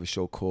also have a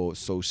show called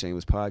So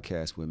Shameless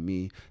Podcast with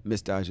me,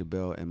 Miss Daja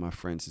Bell, and my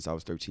friend since I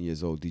was 13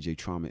 years old, DJ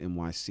Trauma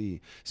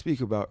NYC,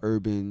 speak about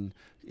urban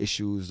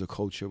issues, the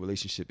culture,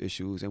 relationship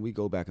issues, and we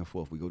go back and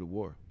forth. We go to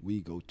war.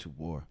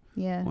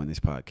 On this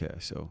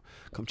podcast. So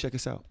come check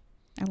us out.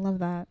 I love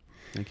that.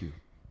 Thank you.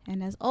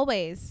 And as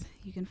always,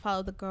 you can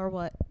follow the Girl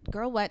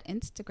What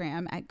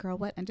Instagram at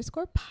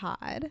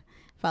girlwhat_pod.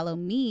 Follow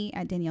me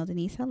at Danielle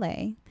Denise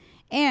LA.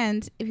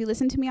 And if you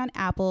listen to me on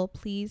Apple,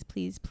 please,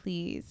 please,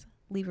 please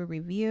leave a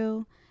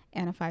review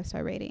and a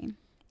 5-star rating.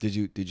 Did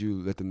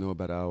you let them know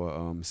about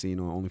our scene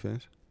on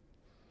OnlyFans?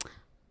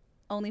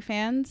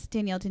 OnlyFans,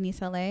 Danielle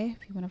Denise LA.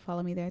 If you want to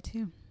follow me there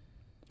too.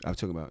 I was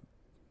talking about.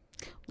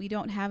 We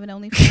don't have an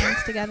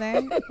OnlyFans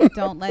together.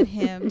 Don't let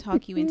him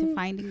talk you into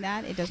finding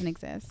that. It doesn't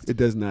exist. It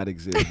does not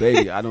exist,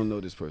 baby. I don't know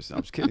this person.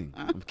 I'm just kidding.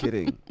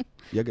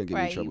 You're gonna get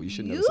me in trouble. You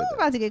should never said that. You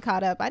about to get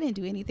caught up. I didn't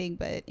do anything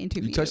but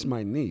interview. You touched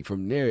my knee.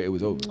 From there, it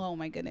was over. Oh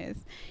my goodness.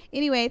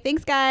 Anyway,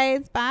 thanks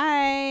guys.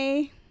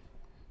 Bye.